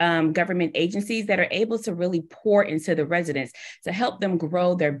different government agencies that are able to really pour into the residents to help them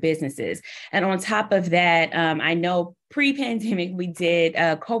grow their businesses. And on top of that, I know pre-pandemic, we did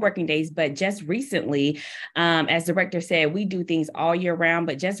co-working days, but just recently, as Director said, we do things all year round,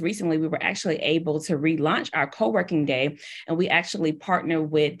 but just recently we were actually able to relaunch our co-working day. And we actually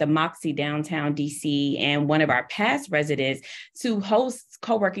partnered with the Moxie downtown DC and one of our past residents to host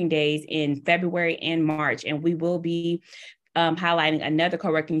co-working days in February and March. And we will be highlighting another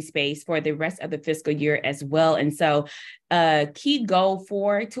co-working space for the rest of the fiscal year as well. And so key goal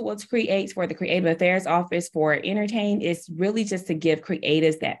for Towards Create, for the Creative Affairs Office, for Entertain, is really just to give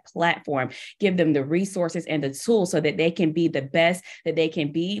creatives that platform, give them the resources and the tools so that they can be the best that they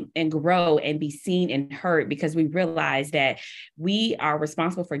can be and grow and be seen and heard, because we realize that we are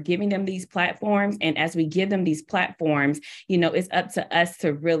responsible for giving them these platforms. And as we give them these platforms, you know, it's up to us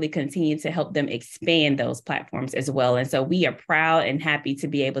to really continue to help them expand those platforms as well. And so we are proud and happy to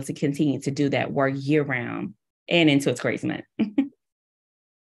be able to continue to do that work year round and into its grace month.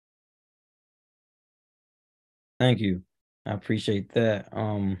 Thank you. I appreciate that.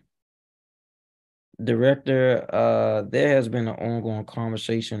 Director, there has been an ongoing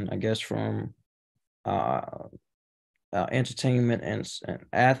conversation, I guess, from entertainment and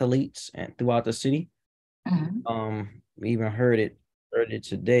athletes and throughout the city. Mhm. We even heard it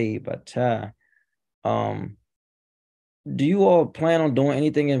today by Ty. Do you all plan on doing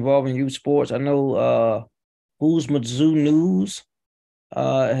anything involving youth sports? I know Who's Mizzou News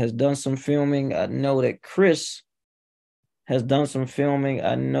has done some filming. I know that Chris has done some filming.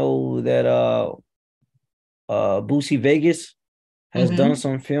 I know that Boosie Vegas has done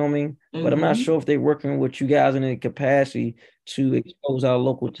some filming, but I'm not sure if they're working with you guys in any capacity to expose our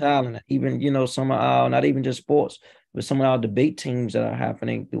local talent, even, you know, some of our, not even just sports, but some of our debate teams that are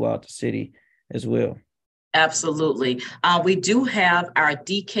happening throughout the city as well. Absolutely. We do have our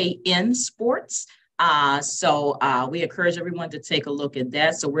DKN Sports. So we encourage everyone to take a look at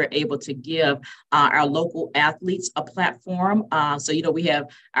that. So we're able to give our local athletes a platform. So, you know, we have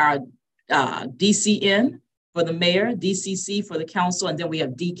our DCN for the mayor, DCC for the council, and then we have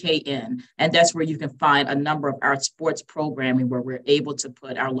DKN. And that's where you can find a number of our sports programming where we're able to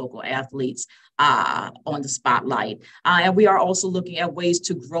put our local athletes on the spotlight. And we are also looking at ways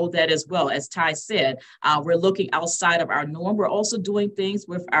to grow that as well. As Ty said, we're looking outside of our norm. We're also doing things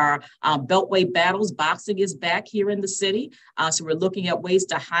with our Beltway battles. Boxing is back here in the city. So we're looking at ways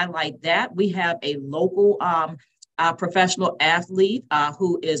to highlight that. We have a local professional athlete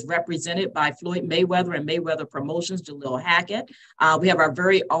who is represented by Floyd Mayweather and Mayweather Promotions, Jalil Hackett. We have our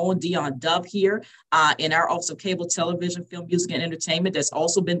very own Dion Dove here in our Office of Cable Television, Film, Music, and Entertainment that's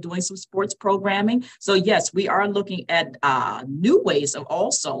also been doing some sports programming. So yes, we are looking at new ways of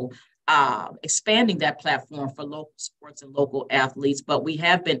also expanding that platform for local sports and local athletes, but we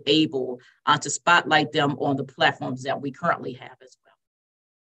have been able to spotlight them on the platforms that we currently have as well.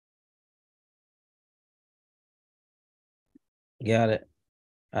 Got it.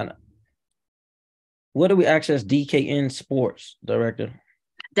 And where do we access DKN Sports, Director?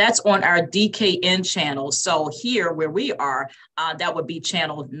 That's on our DKN channel. So here where we are, that would be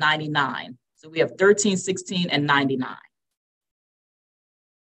channel 99. So we have 13, 16, and 99.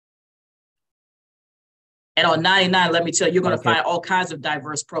 And on 99, let me tell you, you're going to find all kinds of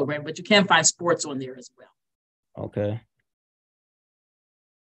diverse programs, but you can find sports on there as well. Okay.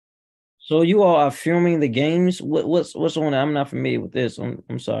 So you all are filming the games. What's on? I'm not familiar with this.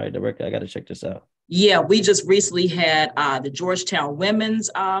 I'm sorry, Director. I got to check this out. Yeah, we just recently had the Georgetown Women's,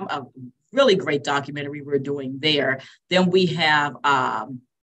 a really great documentary we're doing there. Then we have our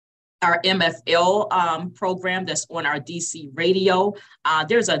MFL program that's on our DC radio.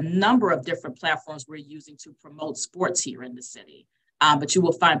 There's a number of different platforms we're using to promote sports here in the city. But you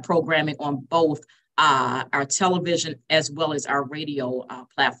will find programming on both our television as well as our radio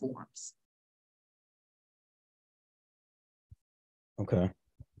platforms. Okay.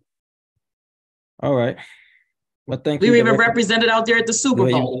 All right. Well, thank you. We were even represented out there at the Super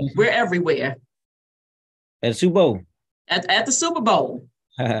Bowl. We're everywhere. At Super Bowl? At the Super Bowl.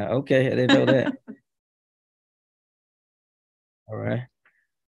 Okay, I didn't know that. All right.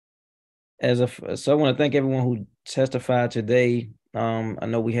 So I want to thank everyone who testified today. I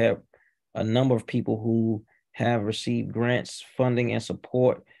know we have a number of people who have received grants, funding, and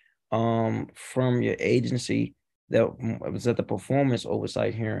support from your agency that was at the performance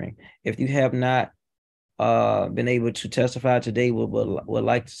oversight hearing. If you have not been able to testify today, would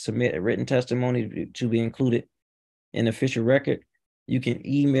like to submit a written testimony to be included in the official record, you can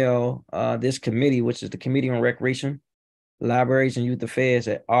email this committee, which is the Committee on Recreation, Libraries, and Youth Affairs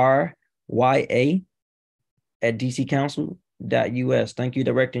at RLYA@dccouncil.us. Thank you,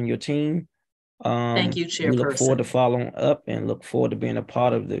 Director, and your team. Thank you, We look forward to Chairperson. following up and look forward to being a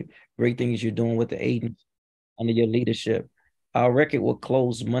part of the great things you're doing with the agency under your leadership. Our record will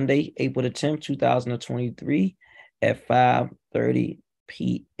close Monday, April the 10th, 2023 at 5:30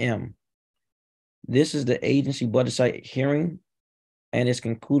 p.m. This is the agency budget site hearing, and it's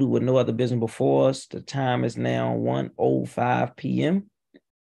concluded with no other business before us. The time is now 1:05 p.m.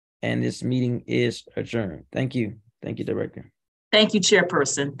 and this meeting is adjourned. Thank you. Thank you, Director. Thank you,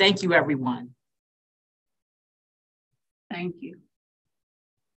 Chairperson. Thank you, everyone. Thank you.